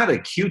 It's not a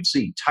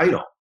cutesy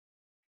title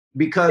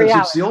because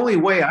it's the only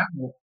way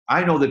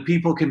I know that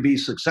people can be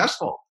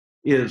successful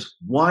is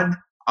 1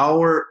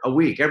 hour a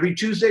week. Every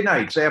Tuesday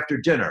nights after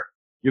dinner,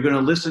 you're going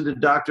to listen to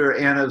Dr.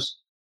 Anna's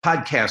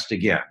podcast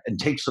again and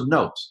take some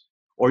notes,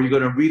 or you're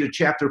going to read a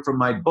chapter from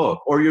my book,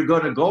 or you're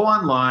going to go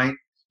online,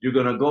 you're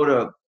going to go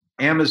to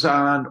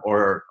Amazon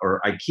or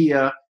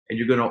IKEA, and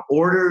you're going to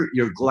order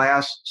your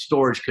glass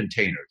storage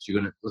containers.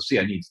 You're going to, let's see,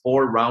 I need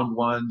 4 round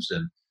ones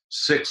and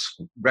 6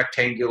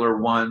 rectangular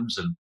ones,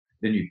 and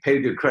then you pay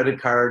your credit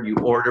card, you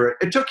order it.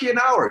 It took you an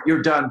hour.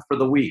 You're done for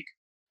the week.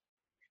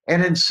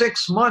 And in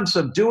 6 months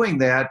of doing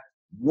that,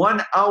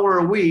 1 hour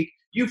a week,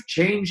 you've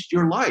changed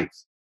your life.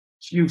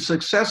 You've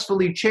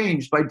successfully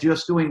changed by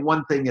just doing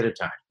one thing at a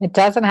time. It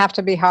doesn't have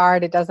to be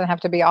hard. It doesn't have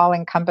to be all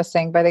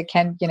encompassing, but it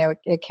can,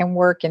 it can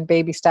work in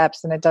baby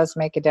steps, and it does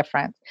make a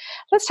difference.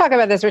 Let's talk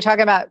about this. We're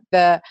talking about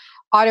the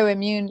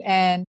autoimmune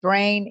and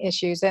brain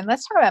issues, and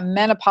let's talk about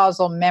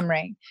menopausal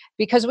memory,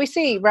 because we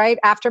see right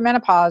after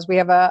menopause, we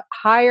have a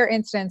higher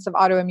incidence of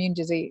autoimmune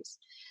disease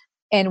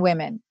in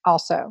women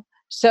also.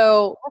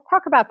 So let's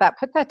talk about that.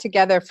 Put that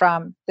together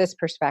from this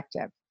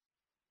perspective.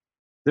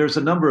 There's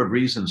a number of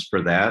reasons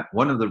for that.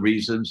 One of the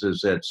reasons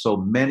is that so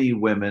many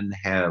women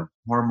have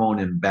hormone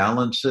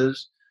imbalances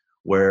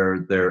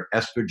where their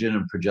estrogen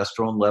and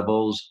progesterone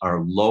levels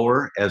are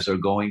lower as they're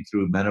going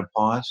through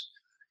menopause.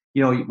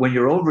 When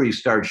your ovaries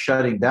start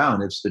shutting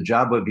down, it's the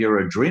job of your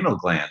adrenal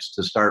glands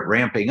to start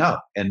ramping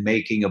up and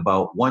making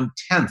about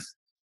 1/10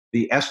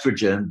 the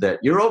estrogen that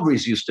your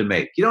ovaries used to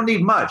make. You don't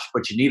need much,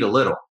 but you need a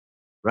little,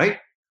 right?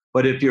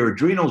 But if your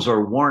adrenals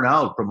are worn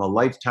out from a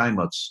lifetime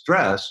of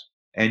stress,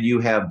 and you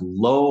have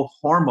low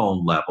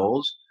hormone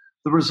levels,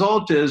 the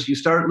result is you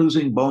start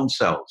losing bone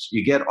cells.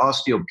 You get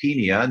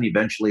osteopenia and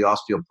eventually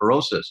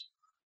osteoporosis.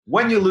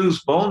 When you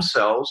lose bone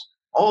cells,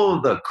 all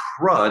of the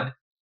crud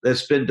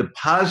that's been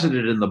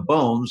deposited in the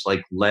bones,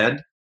 like lead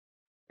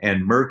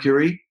and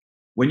mercury,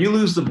 when you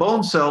lose the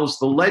bone cells,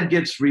 the lead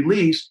gets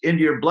released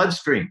into your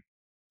bloodstream.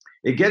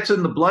 It gets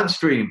in the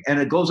bloodstream and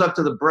it goes up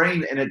to the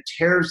brain and it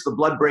tears the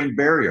blood-brain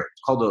barrier.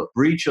 It's called a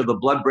breach of the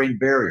blood-brain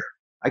barrier.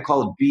 I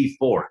call it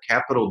B4,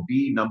 capital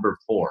B number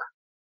 4.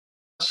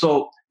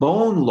 So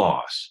bone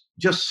loss,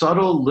 just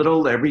subtle,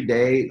 little every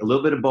day, a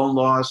little bit of bone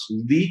loss,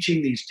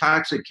 leaching these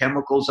toxic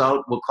chemicals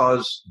out will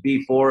cause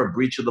B4, a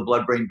breach of the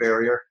blood-brain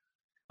barrier.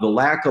 The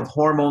lack of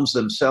hormones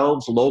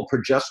themselves, low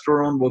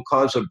progesterone, will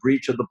cause a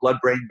breach of the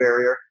blood-brain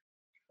barrier.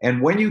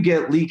 And when you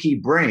get leaky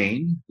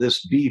brain,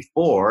 this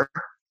B4,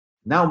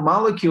 now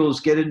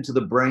molecules get into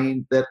the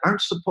brain that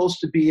aren't supposed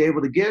to be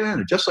able to get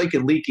in. Just like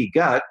in leaky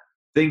gut,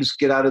 things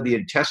get out of the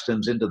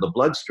intestines into the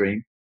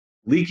bloodstream.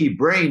 Leaky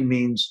brain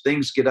means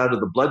things get out of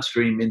the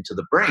bloodstream into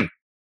the brain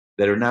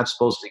that are not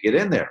supposed to get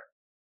in there.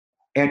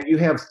 And you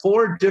have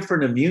 4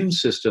 different immune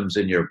systems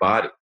in your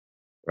body,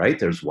 right?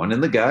 There's one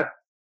in the gut,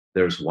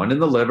 there's one in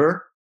the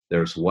liver,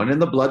 there's one in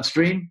the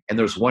bloodstream, and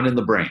there's one in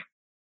the brain.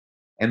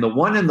 And the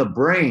one in the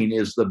brain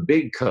is the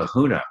big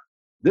kahuna.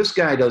 This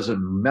guy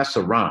doesn't mess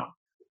around.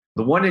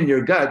 The one in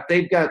your gut,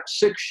 they've got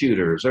six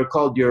shooters. They're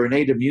called your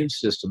innate immune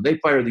system. They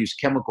fire these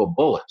chemical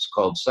bullets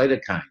called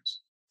cytokines.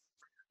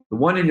 The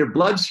one in your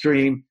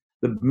bloodstream,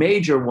 the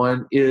major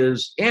one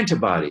is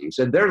antibodies,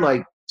 and they're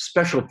like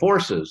special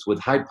forces with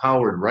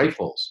high-powered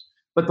rifles.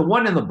 But the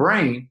one in the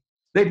brain,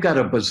 they've got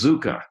a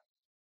bazooka.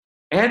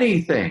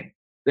 Anything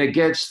that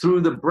gets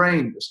through the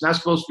brain, it's not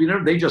supposed to be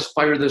there. They just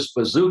fire this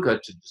bazooka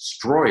to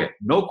destroy it.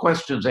 No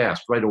questions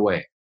asked right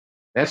away.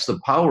 That's the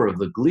power of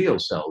the glial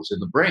cells in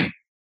the brain.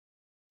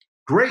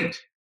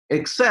 Great,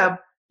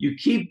 except you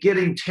keep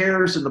getting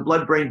tears in the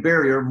blood-brain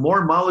barrier,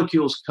 more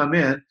molecules come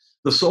in,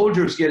 the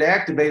soldiers get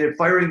activated,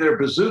 firing their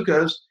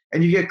bazookas,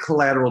 and you get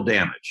collateral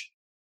damage.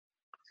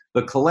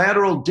 The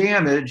collateral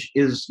damage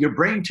is your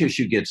brain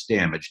tissue gets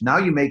damaged. Now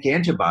you make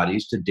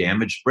antibodies to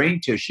damaged brain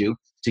tissue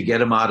to get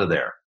them out of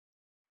there.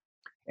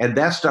 And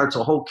that starts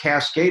a whole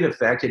cascade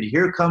effect, and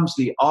here comes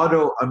the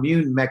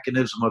autoimmune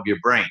mechanism of your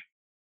brain.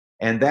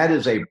 And that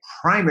is a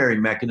primary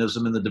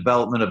mechanism in the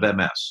development of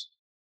MS.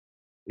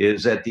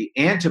 Is that the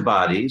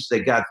antibodies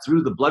that got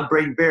through the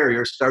blood-brain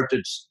barrier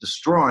started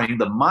destroying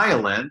the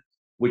myelin,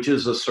 which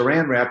is a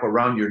saran wrap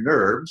around your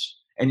nerves,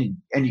 and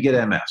you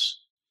get MS.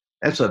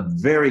 That's a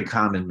very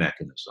common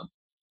mechanism.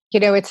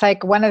 It's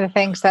like one of the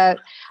things that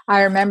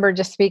I remember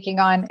just speaking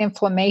on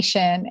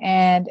inflammation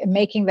and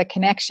making the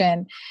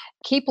connection.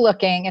 Keep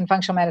looking in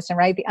functional medicine,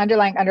 right? The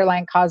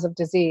underlying cause of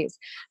disease,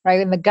 right?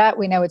 In the gut,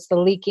 we know it's the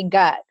leaking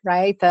gut,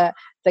 right? The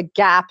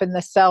gap in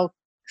the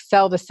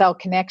cell-to-cell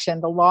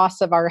connection, the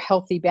loss of our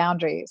healthy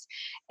boundaries.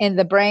 In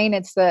the brain,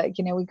 it's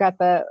we've got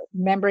the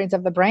membranes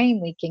of the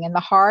brain leaking. In the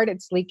heart,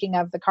 it's leaking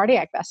of the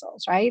cardiac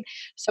vessels, right?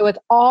 So it's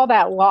all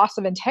that loss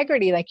of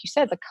integrity, like you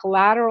said, the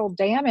collateral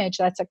damage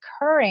that's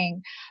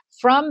occurring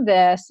from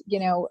this,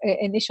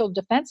 initial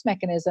defense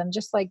mechanism,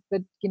 just like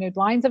the,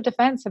 lines of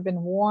defense have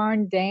been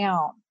worn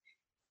down.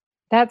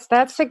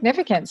 That's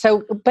significant.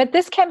 So, but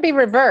this can be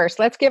reversed.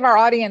 Let's give our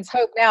audience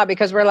hope now,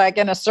 because we're like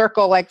in a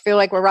circle, like feel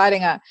like we're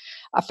riding a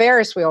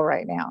Ferris wheel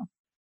right now.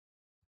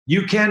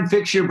 You can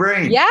fix your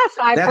brain. Yes,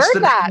 I've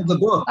heard that. That's the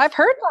book. I've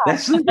heard that.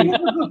 That's the name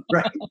of the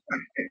book.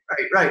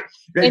 Right.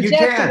 In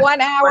just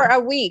 1 hour a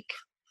week.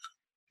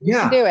 Yeah.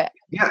 You can do it.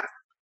 Yeah,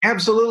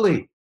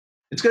 absolutely.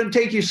 It's going to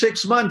take you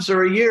 6 months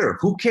or a year.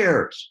 Who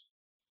cares?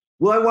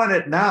 Well, I want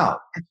it now.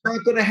 It's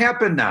not going to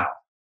happen now.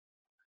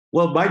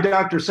 Well, my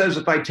doctor says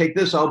if I take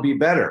this, I'll be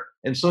better.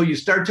 And so you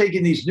start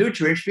taking these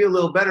nutrients, feel a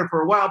little better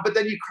for a while, but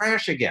then you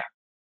crash again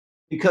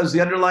because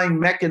the underlying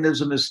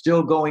mechanism is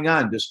still going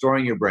on,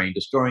 destroying your brain.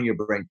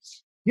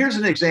 Here's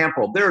an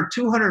example. There are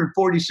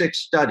 246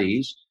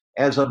 studies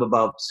as of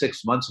about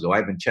 6 months ago. I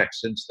haven't checked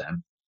since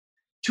then.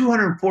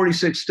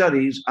 246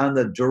 studies on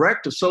the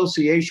direct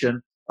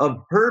association of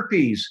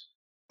herpes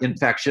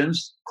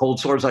infections, cold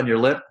sores on your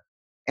lip,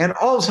 and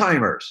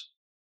Alzheimer's.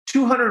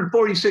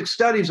 246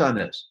 studies on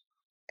this.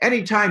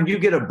 Anytime you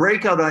get a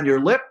breakout on your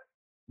lip,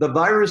 the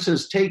virus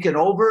has taken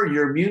over,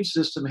 your immune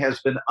system has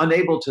been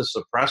unable to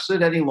suppress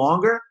it any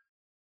longer,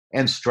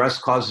 and stress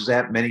causes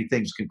that. Many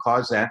things can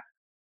cause that.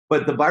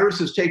 But the virus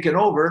has taken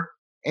over,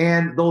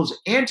 and those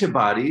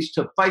antibodies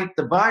to fight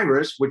the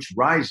virus, which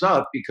rise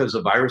up because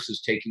the virus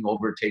is taking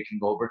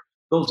over,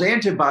 those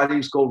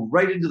antibodies go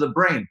right into the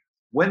brain.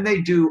 When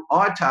they do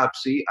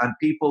autopsy on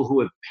people who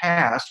have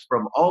passed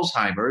from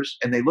Alzheimer's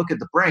and they look at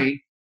the brain,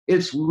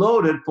 it's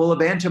loaded full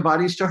of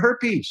antibodies to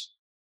herpes.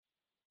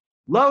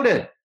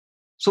 Loaded.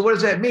 So what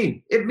does that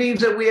mean? It means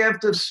that we have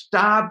to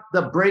stop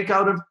the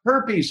breakout of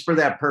herpes for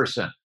that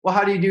person. Well,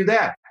 how do you do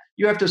that?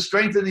 You have to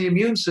strengthen the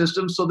immune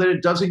system so that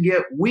it doesn't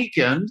get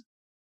weakened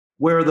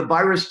where the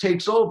virus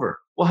takes over.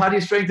 Well, how do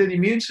you strengthen the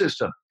immune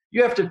system?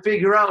 You have to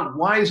figure out,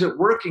 why is it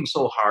working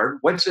so hard?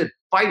 What's it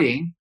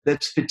fighting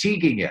that's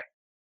fatiguing it?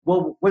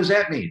 Well, what does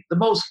that mean? The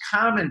most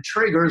common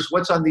trigger is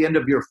what's on the end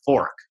of your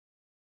fork.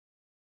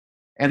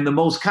 And the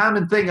most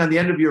common thing on the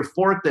end of your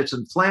fork that's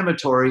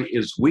inflammatory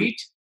is wheat,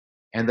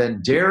 and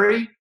then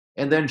dairy,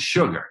 and then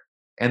sugar,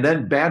 and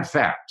then bad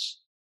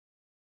fats.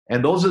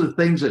 And those are the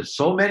things that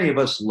so many of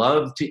us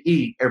love to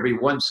eat every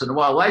once in a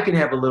while. I can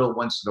have a little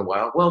once in a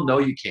while. Well, no,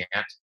 you can't.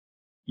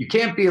 You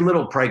can't be a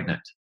little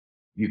pregnant.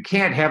 You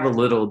can't have a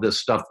little of this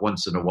stuff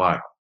once in a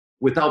while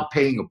without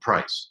paying a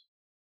price.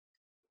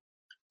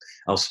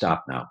 I'll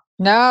stop now.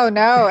 No.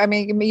 I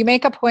mean, you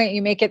make a point,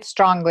 you make it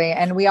strongly,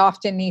 and we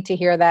often need to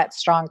hear that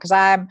strong, because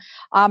I'm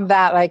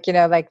that, like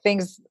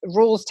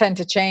rules tend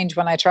to change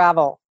when I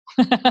travel.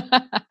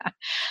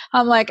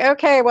 I'm like,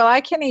 okay, well,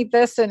 I can eat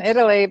this in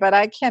Italy, but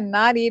I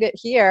cannot eat it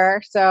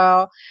here.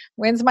 So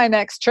when's my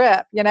next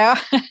trip?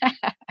 Our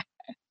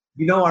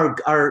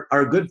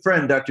good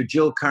friend, Dr.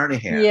 Jill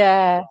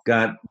Carnahan,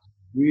 got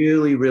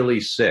really, really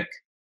sick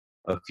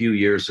a few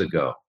years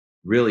ago.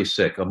 Really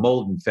sick, a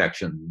mold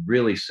infection,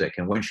 really sick.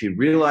 And when she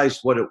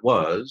realized what it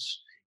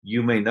was,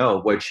 you may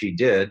know what she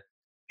did.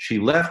 She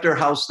left her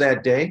house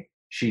that day.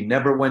 She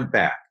never went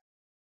back.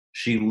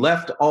 She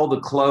left all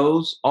the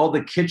clothes, all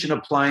the kitchen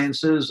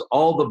appliances,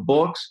 all the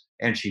books,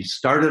 and she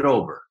started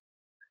over.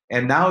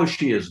 And now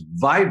she is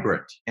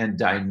vibrant and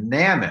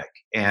dynamic.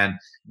 And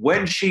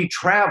when she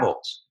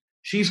travels,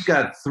 She's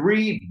got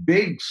 3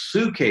 big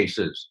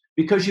suitcases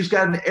because she's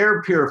got an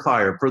air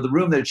purifier for the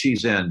room that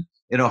she's in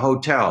a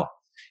hotel.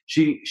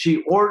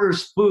 She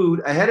orders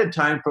food ahead of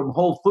time from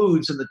Whole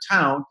Foods in the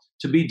town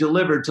to be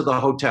delivered to the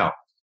hotel.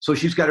 So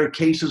she's got her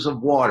cases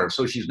of water,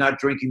 so she's not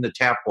drinking the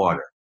tap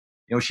water.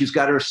 She's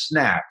got her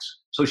snacks,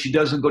 so she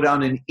doesn't go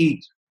down and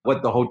eat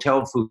what the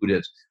hotel food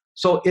is.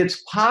 So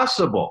it's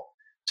possible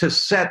to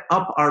set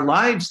up our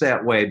lives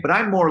that way. But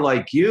I'm more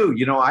like you.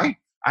 I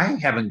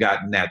haven't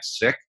gotten that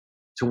sick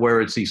to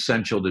where it's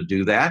essential to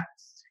do that.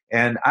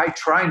 And I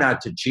try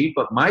not to cheat,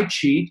 but my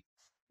cheat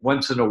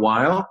once in a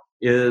while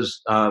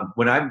is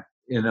when I'm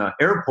in an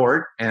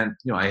airport and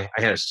I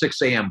had a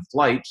 6 a.m.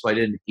 flight, so I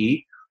didn't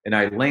eat, and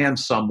I land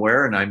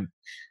somewhere and I'm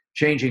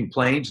changing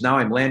planes. Now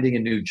I'm landing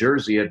in New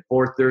Jersey at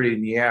 4:30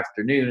 in the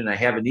afternoon and I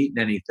haven't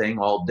eaten anything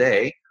all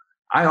day.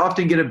 I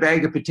often get a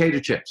bag of potato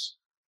chips,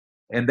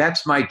 and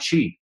that's my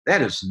cheat.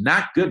 That is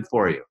not good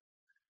for you.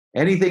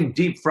 Anything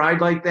deep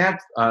fried like that,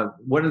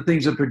 one of the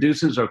things it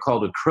produces are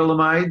called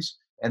acrylamides,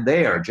 and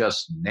they are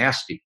just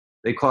nasty.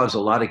 They cause a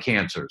lot of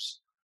cancers.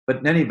 But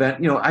in any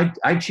event,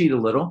 I cheat a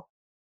little.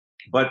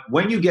 But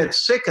when you get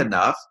sick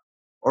enough,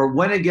 or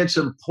when it gets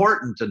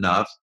important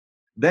enough,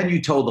 then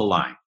you toe the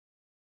line.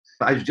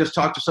 I just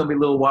talked to somebody a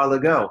little while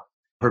ago.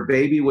 Her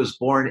baby was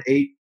born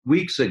 8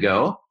 weeks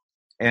ago,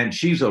 and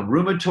she's a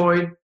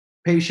rheumatoid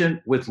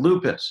patient with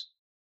lupus.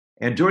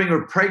 And during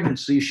her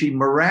pregnancy, she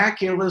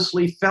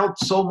miraculously felt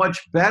so much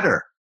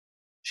better.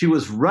 She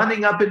was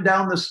running up and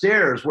down the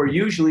stairs where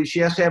usually she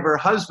has to have her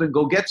husband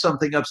go get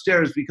something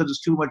upstairs because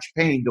it's too much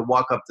pain to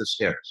walk up the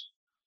stairs.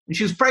 And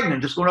she was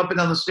pregnant, just going up and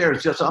down the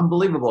stairs. Just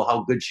unbelievable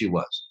how good she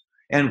was.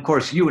 And of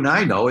course, you and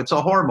I know it's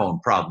a hormone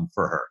problem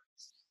for her.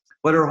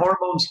 But her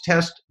hormones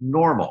test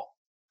normal.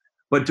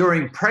 But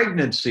during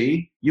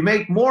pregnancy, you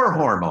make more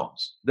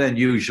hormones than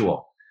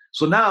usual.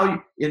 So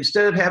now,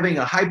 instead of having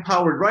a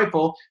high-powered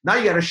rifle, now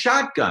you got a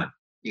shotgun.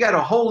 You got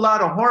a whole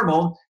lot of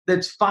hormone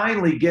that's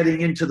finally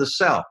getting into the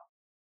cell.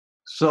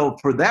 So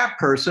for that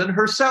person,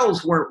 her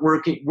cells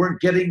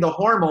weren't getting the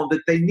hormone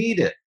that they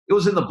needed. It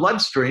was in the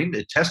bloodstream.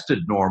 It tested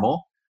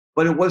normal,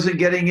 but it wasn't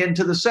getting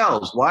into the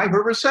cells. Why?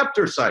 Her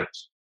receptor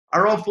sites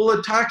are all full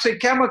of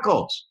toxic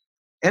chemicals,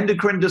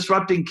 endocrine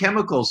disrupting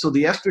chemicals. So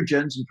the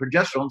estrogens and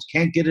progesterones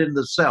can't get into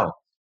the cell.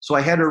 So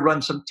I had her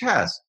run some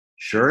tests.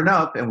 Sure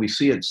enough, and we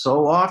see it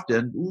so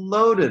often,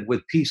 loaded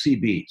with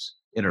PCBs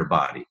in her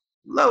body,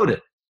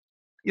 loaded.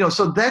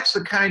 So that's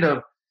the kind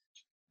of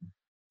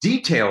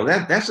detail,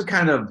 that's the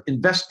kind of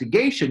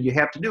investigation you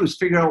have to do, is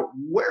figure out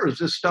where is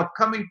this stuff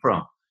coming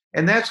from.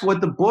 And that's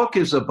what the book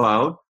is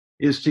about,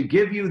 is to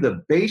give you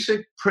the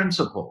basic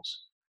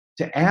principles,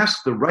 to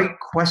ask the right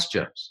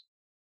questions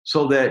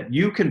so that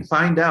you can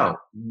find out,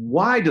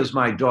 why does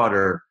my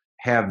daughter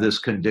have this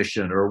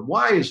condition, or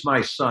why is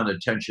my son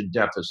attention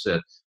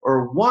deficit,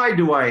 or why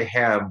do I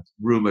have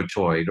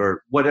rheumatoid,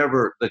 or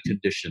whatever the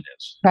condition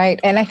is. Right.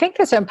 And I think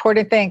that's an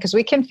important thing, because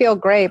we can feel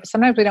great, but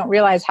sometimes we don't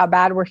realize how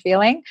bad we're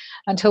feeling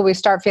until we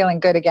start feeling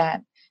good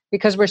again,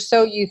 because we're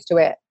so used to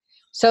it.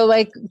 So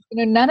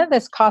none of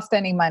this costs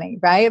any money,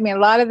 right? I mean, a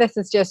lot of this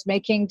is just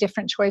making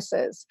different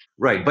choices.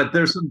 Right. But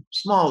there's some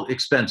small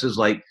expenses,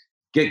 like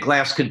get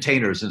glass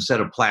containers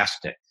instead of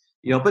plastic.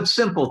 But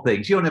simple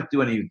things. You don't have to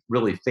do any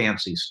really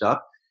fancy stuff.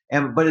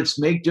 But it's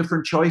make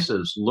different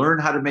choices. Learn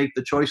how to make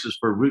the choices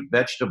for root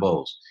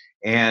vegetables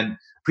and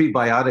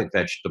prebiotic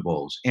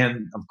vegetables,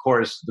 and of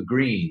course the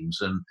greens,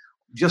 and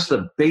just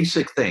the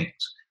basic things.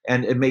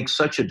 And it makes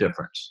such a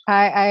difference.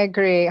 I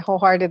agree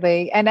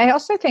wholeheartedly. And I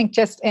also think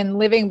just in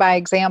living by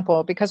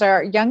example, because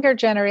our younger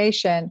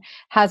generation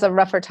has a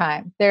rougher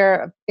time.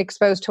 They're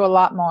exposed to a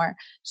lot more.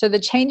 So the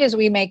changes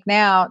we make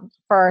now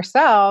for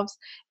ourselves,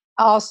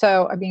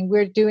 also, I mean,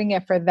 we're doing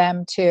it for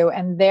them too,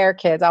 and their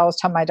kids. I always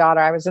tell my daughter,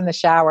 I was in the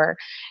shower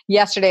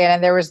yesterday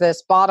and there was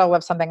this bottle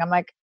of something. I'm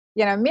like,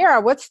 Mira,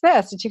 what's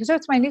this? And she goes, oh,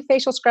 it's my new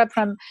facial scrub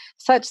from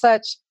such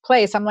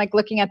place. I'm like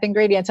looking at the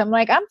ingredients. I'm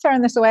like, I'm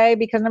throwing this away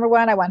because number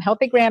one, I want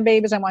healthy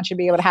grandbabies. I want you to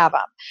be able to have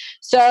them.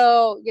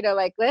 So,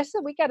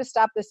 listen, we got to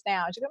stop this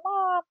now. And she goes,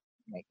 Mom,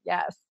 I'm like,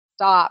 yes,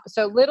 stop.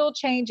 So little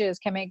changes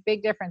can make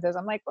big differences.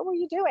 I'm like, what were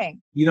you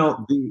doing?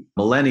 The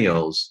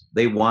millennials,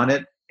 they want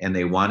it, and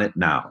they want it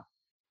now.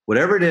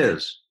 Whatever it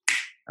is,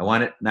 I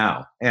want it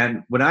now.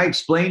 And when I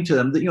explained to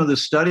them that, the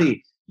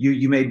study,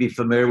 you may be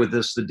familiar with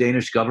this, the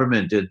Danish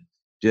government did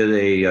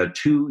a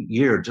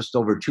 2-year, just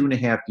over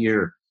 2.5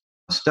 year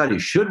study.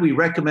 Should we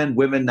recommend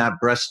women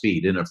not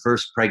breastfeed in a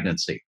first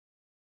pregnancy?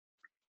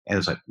 And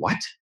it's like, what?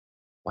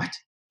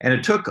 And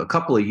it took a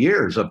couple of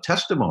years of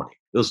testimony.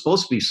 It was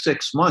supposed to be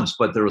 6 months,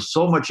 but there was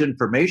so much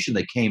information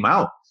that came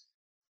out.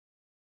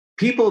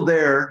 People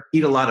there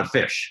eat a lot of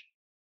fish.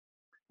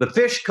 The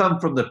fish come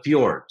from the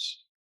fjords.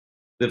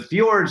 The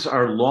fjords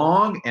are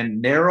long and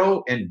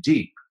narrow and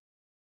deep.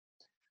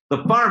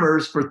 The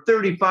farmers for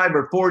 35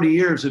 or 40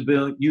 years have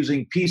been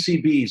using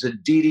PCBs and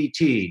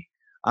DDT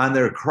on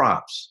their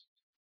crops.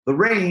 The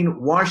rain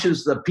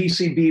washes the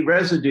PCB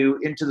residue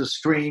into the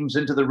streams,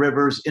 into the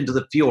rivers, into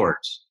the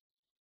fjords.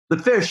 The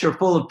fish are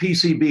full of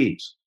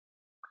PCBs.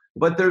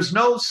 But there's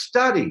no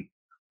study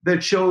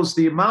that shows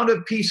the amount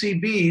of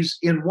PCBs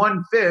in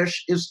one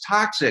fish is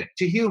toxic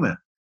to human.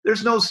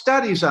 There's no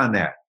studies on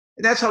that.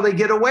 And that's how they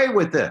get away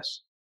with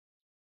this.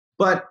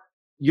 But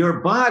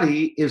your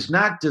body is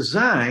not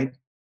designed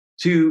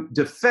to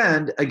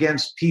defend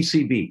against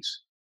PCBs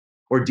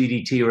or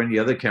DDT or any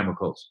other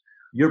chemicals.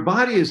 Your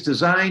body is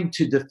designed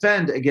to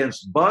defend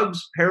against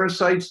bugs,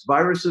 parasites,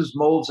 viruses,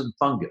 molds, and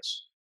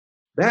fungus.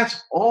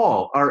 That's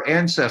all our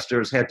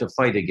ancestors had to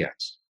fight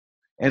against.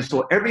 And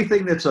so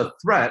everything that's a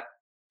threat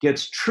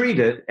gets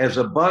treated as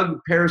a bug,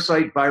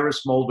 parasite,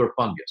 virus, mold, or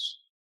fungus.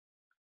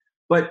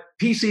 But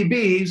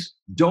PCBs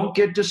don't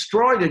get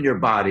destroyed in your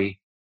body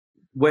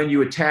when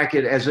you attack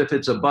it as if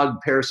it's a bug,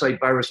 parasite,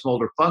 virus,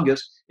 mold, or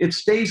fungus. It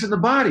stays in the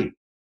body.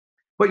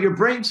 But your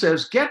brain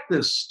says, get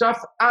this stuff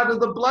out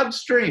of the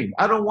bloodstream.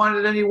 I don't want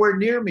it anywhere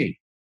near me.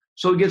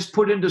 So it gets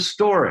put into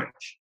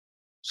storage.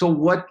 So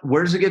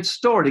where does it get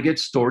stored? It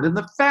gets stored in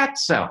the fat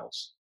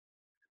cells.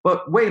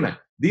 But wait a minute,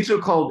 these are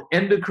called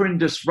endocrine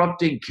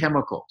disrupting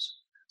chemicals.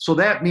 So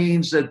that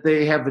means that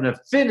they have an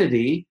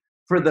affinity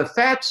for the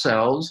fat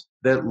cells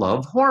that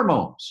love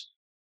hormones,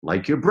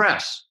 like your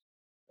breasts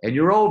and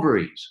your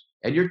ovaries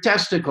and your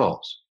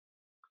testicles.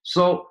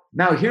 So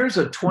now here's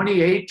a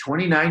 28,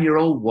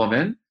 29-year-old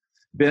woman,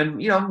 been,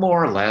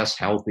 more or less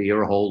healthy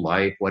her whole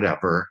life,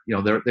 whatever.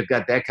 They've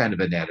got that kind of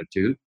an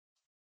attitude.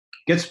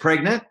 Gets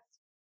pregnant,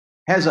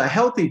 has a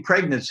healthy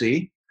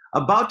pregnancy,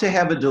 about to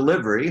have a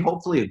delivery,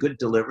 hopefully a good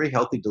delivery,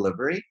 healthy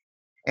delivery.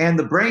 And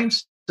the brain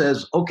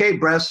says, okay,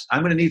 breasts,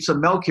 I'm going to need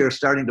some milk here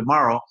starting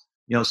tomorrow.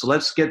 So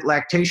let's get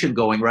lactation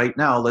going right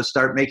now. Let's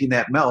start making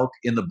that milk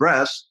in the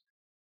breast.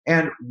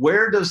 And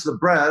where does the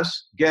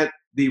breast get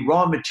the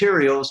raw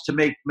materials to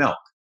make milk?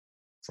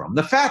 From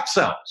the fat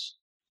cells.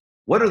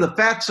 What are the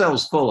fat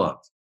cells full of?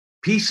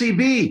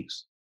 PCBs.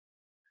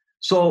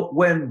 So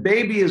when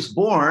baby is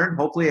born,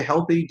 hopefully a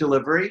healthy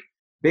delivery,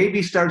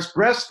 baby starts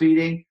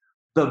breastfeeding,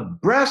 the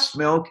breast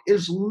milk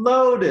is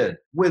loaded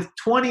with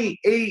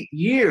 28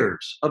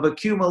 years of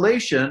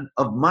accumulation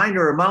of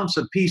minor amounts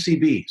of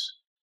PCBs.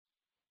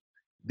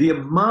 The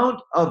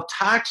amount of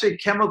toxic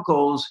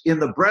chemicals in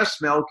the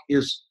breast milk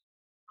is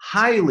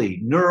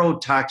highly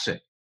neurotoxic.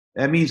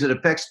 That means it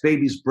affects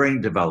baby's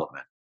brain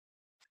development.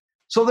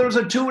 So there was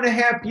a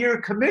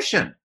 2.5-year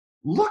commission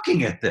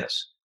looking at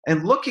this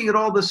and looking at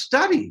all the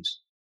studies.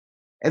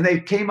 And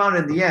they came out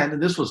in the end,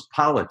 and this was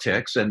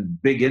politics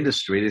and big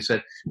industry. They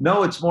said,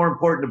 no, it's more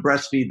important to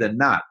breastfeed than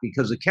not,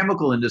 because the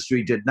chemical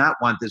industry did not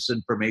want this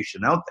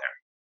information out there.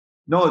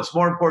 No, it's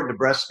more important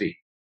to breastfeed.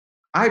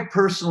 I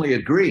personally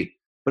agree,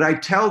 but I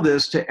tell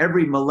this to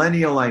every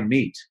millennial I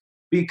meet,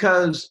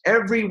 because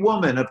every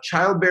woman of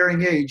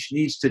childbearing age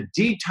needs to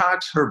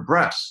detox her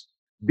breasts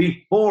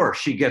before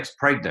she gets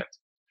pregnant.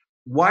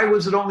 Why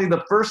was it only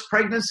the first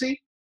pregnancy?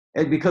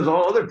 And because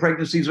all other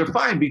pregnancies are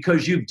fine,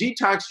 because you've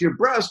detoxed your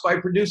breast by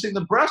producing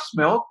the breast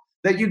milk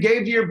that you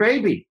gave to your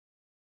baby,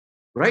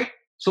 right?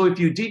 So if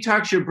you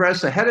detox your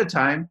breast ahead of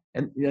time,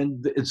 and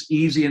it's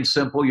easy and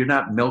simple, you're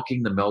not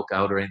milking the milk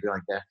out or anything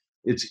like that.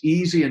 It's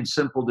easy and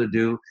simple to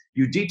do.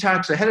 You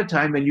detox ahead of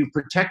time and you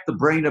protect the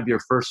brain of your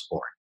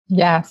firstborn.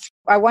 Yes.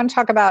 I want to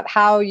talk about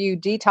how you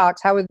detox,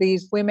 how would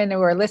these women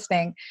who are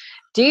listening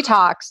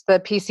detox the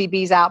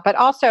PCBs out, but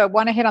also I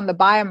want to hit on the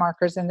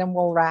biomarkers and then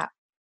we'll wrap.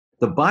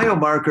 The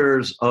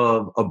biomarkers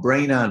of a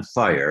brain on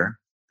fire,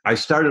 I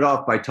started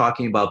off by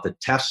talking about the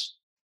tests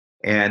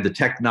and the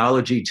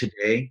technology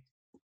today.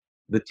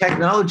 The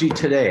technology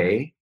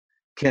today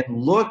can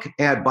look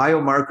at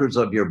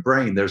biomarkers of your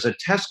brain. There's a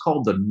test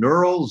called the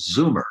Neural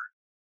Zoomer,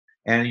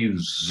 and you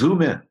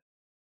zoom in.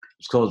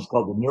 It's called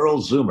the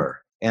Neural Zoomer.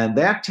 And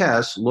that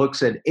test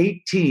looks at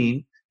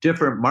 18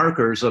 different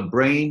markers of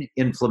brain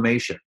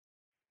inflammation.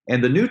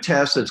 And the new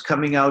test that's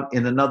coming out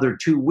in another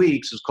 2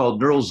 weeks is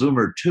called Neural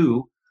Zoomer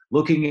 2,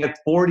 looking at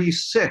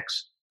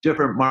 46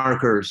 different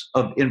markers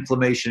of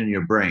inflammation in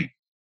your brain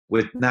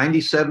with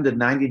 97 to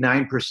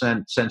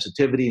 99%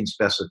 sensitivity and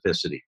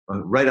specificity,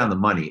 right on the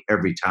money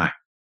every time.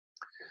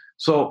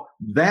 So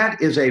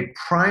that is a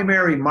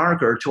primary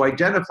marker to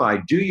identify,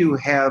 do you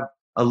have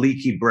a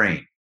leaky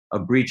brain, a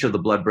breach of the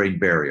blood-brain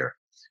barrier?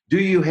 Do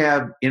you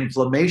have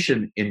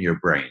inflammation in your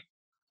brain?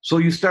 So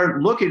you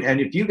start looking,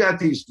 and if you got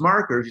these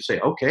markers, you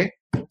say, okay,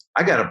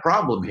 I got a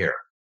problem here.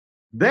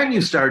 Then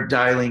you start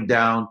dialing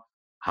down,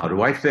 how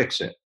do I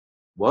fix it?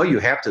 Well, you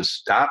have to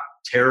stop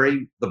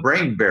tearing the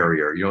brain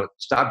barrier,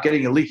 stop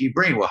getting a leaky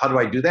brain. Well, how do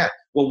I do that?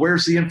 Well,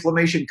 where's the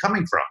inflammation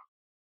coming from?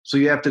 So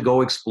you have to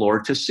go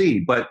explore to see.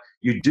 But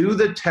you do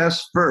the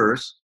test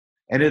first,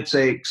 and it's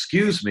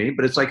excuse me,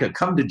 but it's like a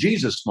come to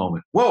Jesus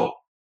moment. Whoa,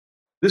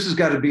 this has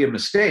got to be a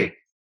mistake.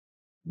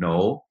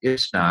 No,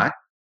 it's not.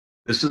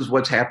 This is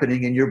what's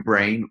happening in your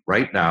brain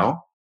right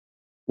now.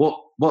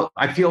 Well,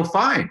 I feel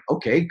fine.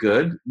 Okay,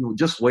 good. You'll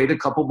just wait a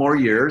couple more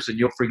years and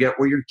you'll forget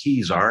where your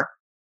keys are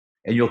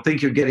and you'll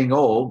think you're getting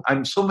old.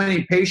 So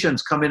many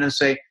patients come in and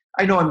say,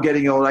 I know I'm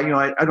getting old. I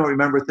don't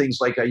remember things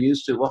like I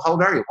used to. Well, how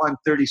old are you? Well, I'm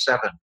 37.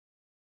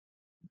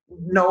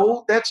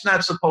 No, that's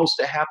not supposed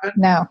to happen.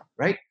 No.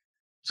 Right?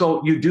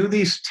 So you do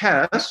these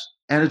tests,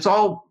 and it's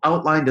all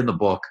outlined in the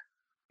book.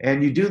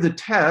 and you do the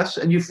test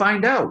and you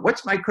find out,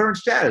 what's my current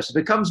status? If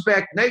it comes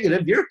back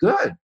negative, you're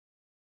good.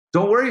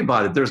 Don't worry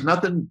about it. There's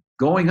nothing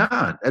going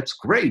on. That's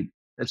great.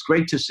 That's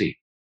great to see.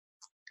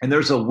 And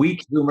there's a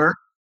wheat zoomer.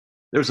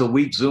 There's a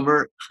wheat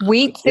zoomer.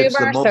 Wheat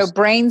zoomer, so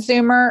brain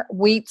zoomer,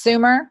 wheat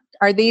zoomer.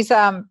 Are these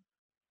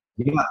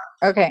Yeah.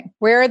 Okay.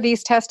 Where are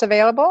these tests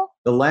available?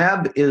 The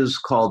lab is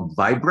called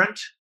Vibrant.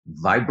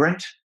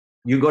 Vibrant.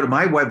 You go to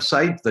my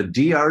website,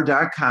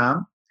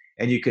 thedr.com,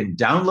 and you can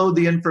download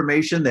the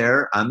information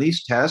there on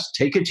these tests,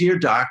 take it to your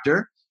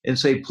doctor and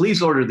say,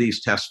 please order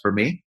these tests for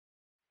me.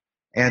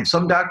 And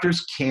some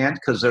doctors can't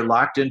because they're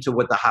locked into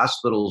what the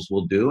hospitals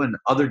will do, and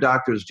other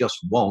doctors just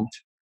won't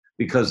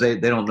because they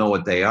don't know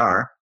what they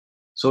are.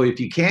 So if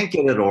you can't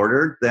get it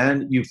ordered,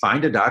 then you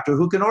find a doctor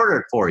who can order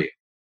it for you.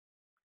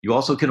 You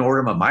also can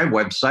order them on my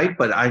website,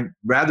 but I'd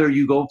rather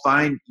you go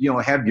find,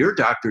 have your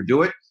doctor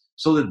do it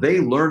so that they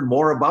learn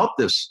more about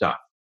this stuff,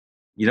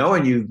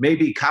 and you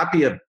maybe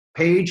copy a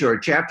page or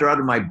a chapter out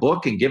of my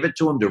book and give it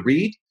to them to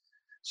read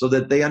so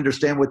that they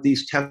understand what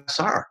these tests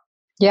are.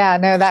 Yeah,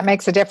 no, that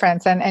makes a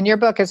difference. And your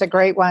book is a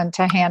great one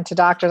to hand to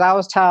doctors. I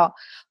always tell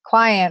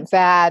clients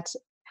that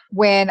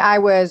when I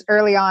was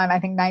early on, I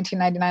think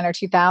 1999 or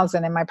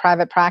 2000, in my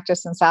private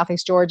practice in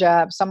Southeast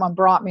Georgia, someone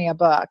brought me a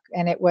book,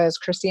 and it was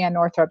Christiane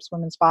Northrup's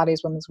Women's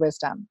Bodies, Women's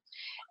Wisdom.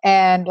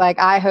 And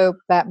I hope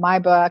that my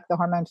book, The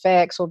Hormone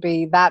Fix, will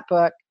be that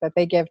book that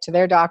they give to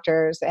their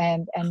doctors,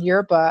 and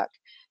your book,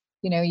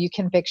 You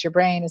Can Fix Your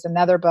Brain, is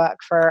another book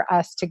for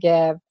us to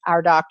give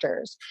our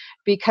doctors,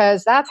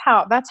 because that's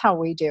how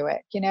we do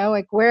it.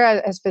 We're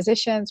as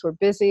physicians, we're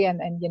busy, and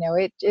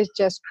it's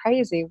just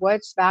crazy.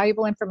 What's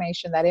valuable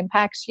information that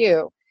impacts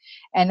you,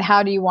 and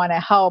how do you want to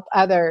help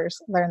others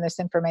learn this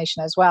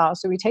information as well?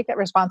 So we take that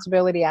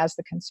responsibility as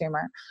the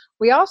consumer.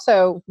 We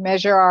also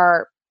measure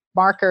our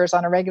markers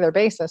on a regular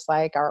basis,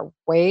 like our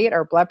weight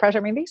or blood pressure.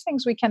 I mean, these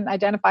things we can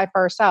identify for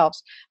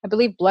ourselves. I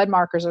believe blood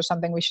markers are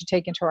something we should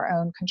take into our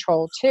own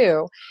control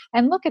too,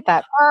 and look at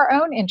that for our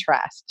own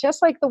interest,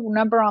 just like the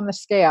number on the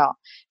scale,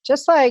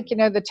 just like,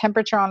 the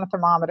temperature on a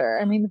thermometer.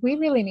 I mean, we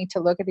really need to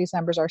look at these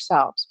numbers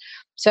ourselves.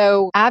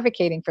 So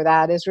advocating for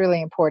that is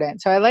really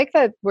important. So I like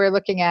that we're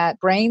looking at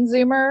brain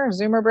zoomer,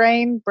 zoomer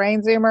brain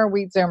zoomer,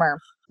 wheat zoomer.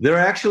 There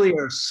actually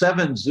are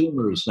 7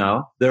 zoomers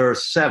now. There are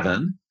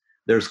 7.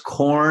 There's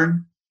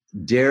corn,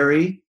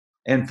 dairy.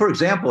 And for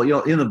example,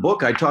 in the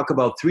book, I talk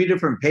about 3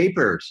 different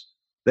papers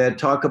that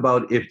talk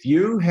about if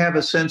you have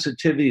a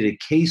sensitivity to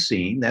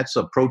casein, that's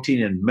a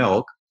protein in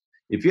milk.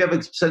 If you have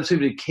a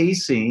sensitivity to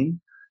casein,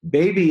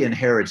 baby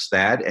inherits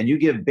that, and you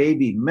give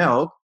baby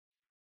milk.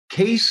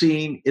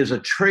 Casein is a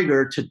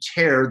trigger to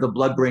tear the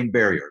blood-brain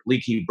barrier,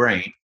 leaky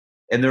brain,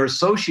 and they're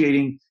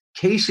associating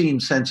casein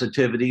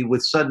sensitivity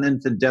with sudden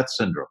infant death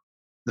syndrome.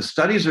 The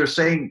studies are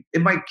saying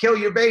it might kill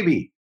your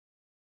baby.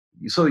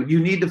 So you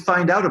need to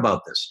find out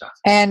about this stuff.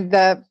 And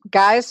the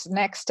guys,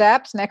 next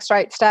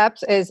right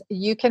steps is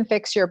You Can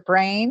Fix Your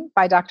Brain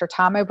by Dr.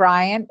 Tom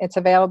O'Brien. It's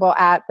available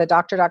at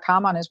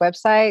thedoctor.com on his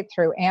website,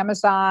 through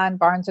Amazon,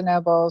 Barnes &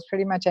 Nobles,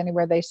 pretty much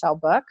anywhere they sell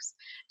books.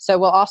 So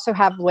we'll also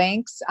have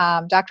links.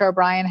 Dr.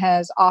 O'Brien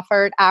has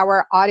offered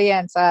our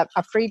audience a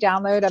free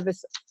download of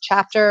his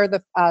chapter,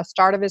 the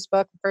start of his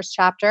book, the first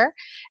chapter,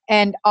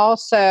 and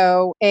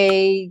also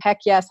a heck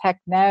yes, heck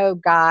no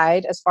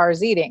guide as far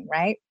as eating,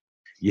 right?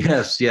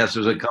 Yes. There's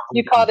a couple.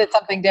 You called it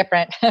something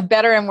different,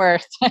 better and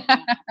worse.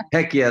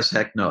 Heck yes,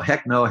 heck no.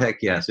 Heck no, heck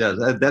yes. Yeah,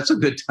 that's a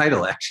good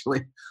title,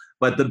 actually.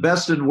 But the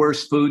best and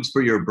worst foods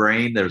for your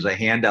brain, there's a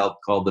handout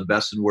called The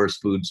Best and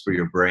Worst Foods for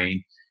Your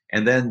Brain.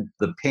 And then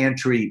the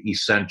pantry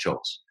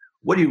essentials.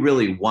 What do you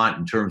really want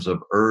in terms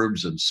of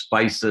herbs and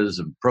spices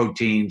and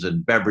proteins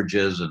and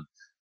beverages and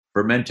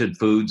fermented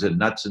foods and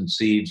nuts and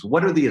seeds?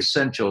 What are the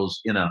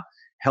essentials in a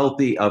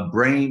healthy,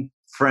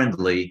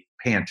 brain-friendly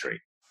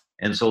pantry?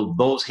 And so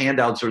those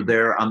handouts are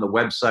there on the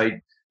website.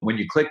 When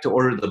you click to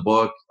order the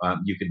book,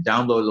 you can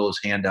download those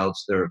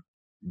handouts. They're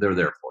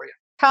there for you.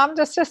 Tom,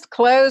 just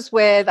close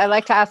with, I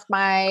like to ask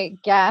my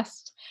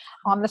guest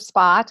on the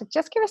spot,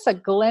 just give us a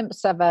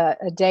glimpse of a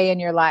day in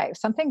your life,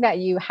 something that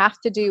you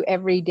have to do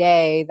every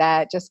day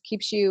that just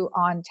keeps you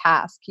on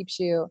task, keeps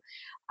you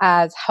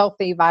as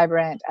healthy,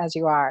 vibrant as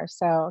you are.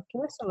 So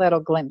give us a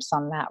little glimpse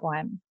on that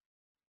one.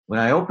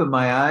 When I open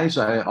my eyes,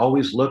 I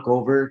always look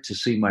over to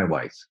see my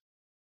wife.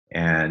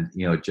 And,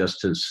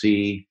 just to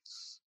see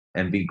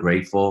and be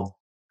grateful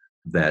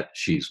that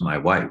she's my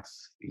wife,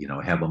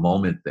 have a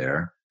moment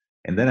there.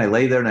 And then I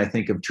lay there and I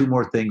think of 2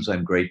 more things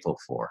I'm grateful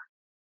for.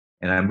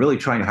 And I'm really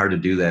trying hard to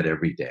do that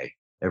every day.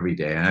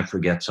 And I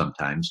forget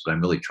sometimes, but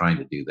I'm really trying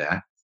to do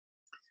that.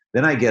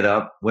 Then I get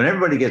up. When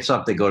everybody gets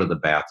up, they go to the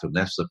bathroom.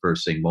 That's the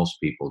first thing most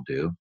people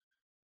do.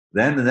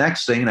 Then the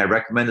next thing, and I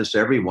recommend this to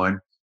everyone,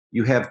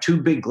 you have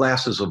 2 big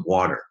glasses of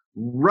water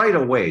right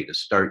away to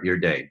start your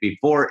day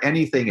before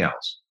anything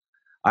else.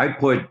 I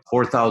put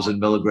 4,000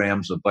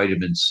 milligrams of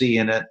vitamin C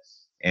in it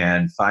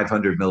and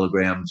 500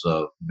 milligrams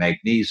of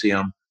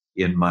magnesium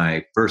in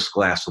my first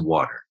glass of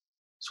water.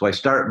 So I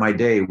start my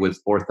day with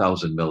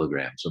 4,000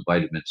 milligrams of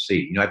vitamin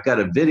C. I've got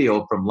a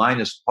video from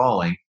Linus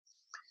Pauling.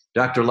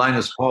 Dr.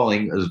 Linus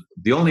Pauling is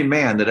the only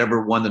man that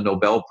ever won the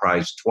Nobel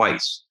Prize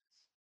twice.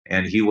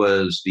 And he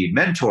was the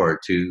mentor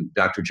to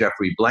Dr.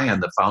 Jeffrey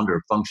Bland, the founder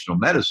of functional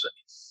medicine.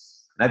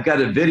 And I've got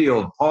a video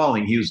of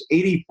Pauling. He was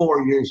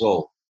 84 years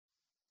old.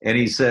 And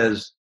he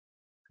says,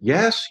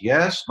 yes,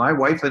 my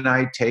wife and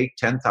I take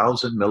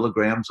 10,000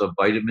 milligrams of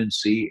vitamin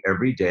C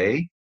every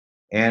day.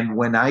 And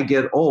when I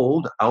get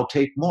old, I'll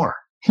take more.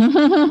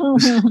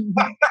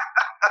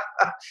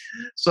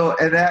 So,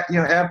 and that,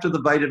 after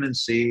the vitamin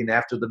C and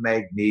after the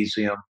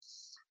magnesium,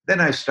 then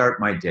I start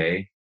my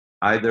day.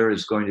 Either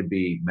is going to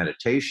be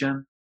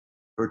meditation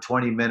for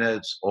 20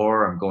 minutes,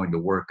 or I'm going to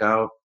work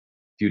out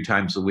a few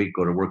times a week,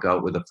 go to work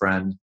out with a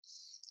friend.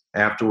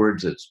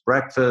 Afterwards, it's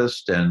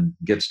breakfast and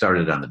get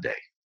started on the day.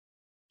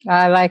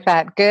 I like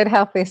that. Good,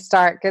 healthy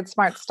start. Good,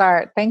 smart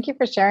start. Thank you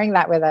for sharing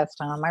that with us,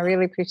 Tom. I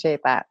really appreciate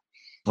that.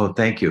 Well,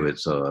 thank you.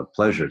 It's a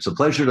pleasure. It's a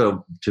pleasure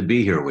to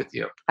be here with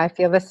you. I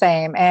feel the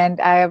same.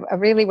 And I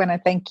really want to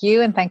thank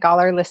you and thank all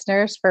our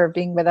listeners for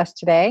being with us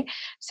today.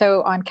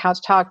 So on Couch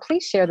Talk,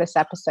 please share this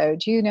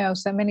episode. You know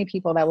so many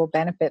people that will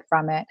benefit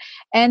from it.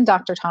 And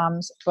Dr.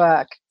 Tom's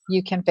book,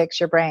 You Can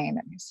Fix Your Brain.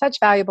 Such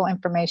valuable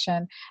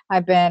information.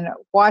 I've been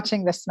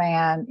watching this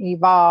man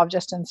evolve,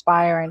 just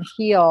inspire and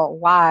heal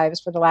lives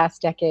for the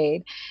last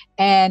decade.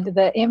 And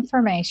the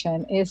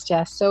information is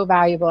just so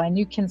valuable. And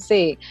you can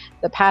see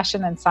the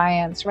passion and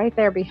science right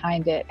there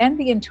behind it, and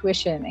the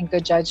intuition and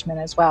good judgment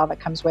as well that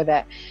comes with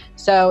it.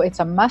 So it's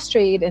a must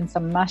read and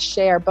some must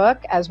share book,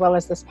 as well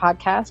as this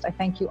podcast. I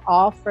thank you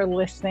all for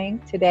listening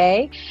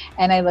today.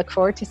 And I look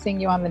forward to seeing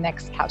you on the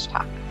next Couch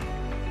Talk.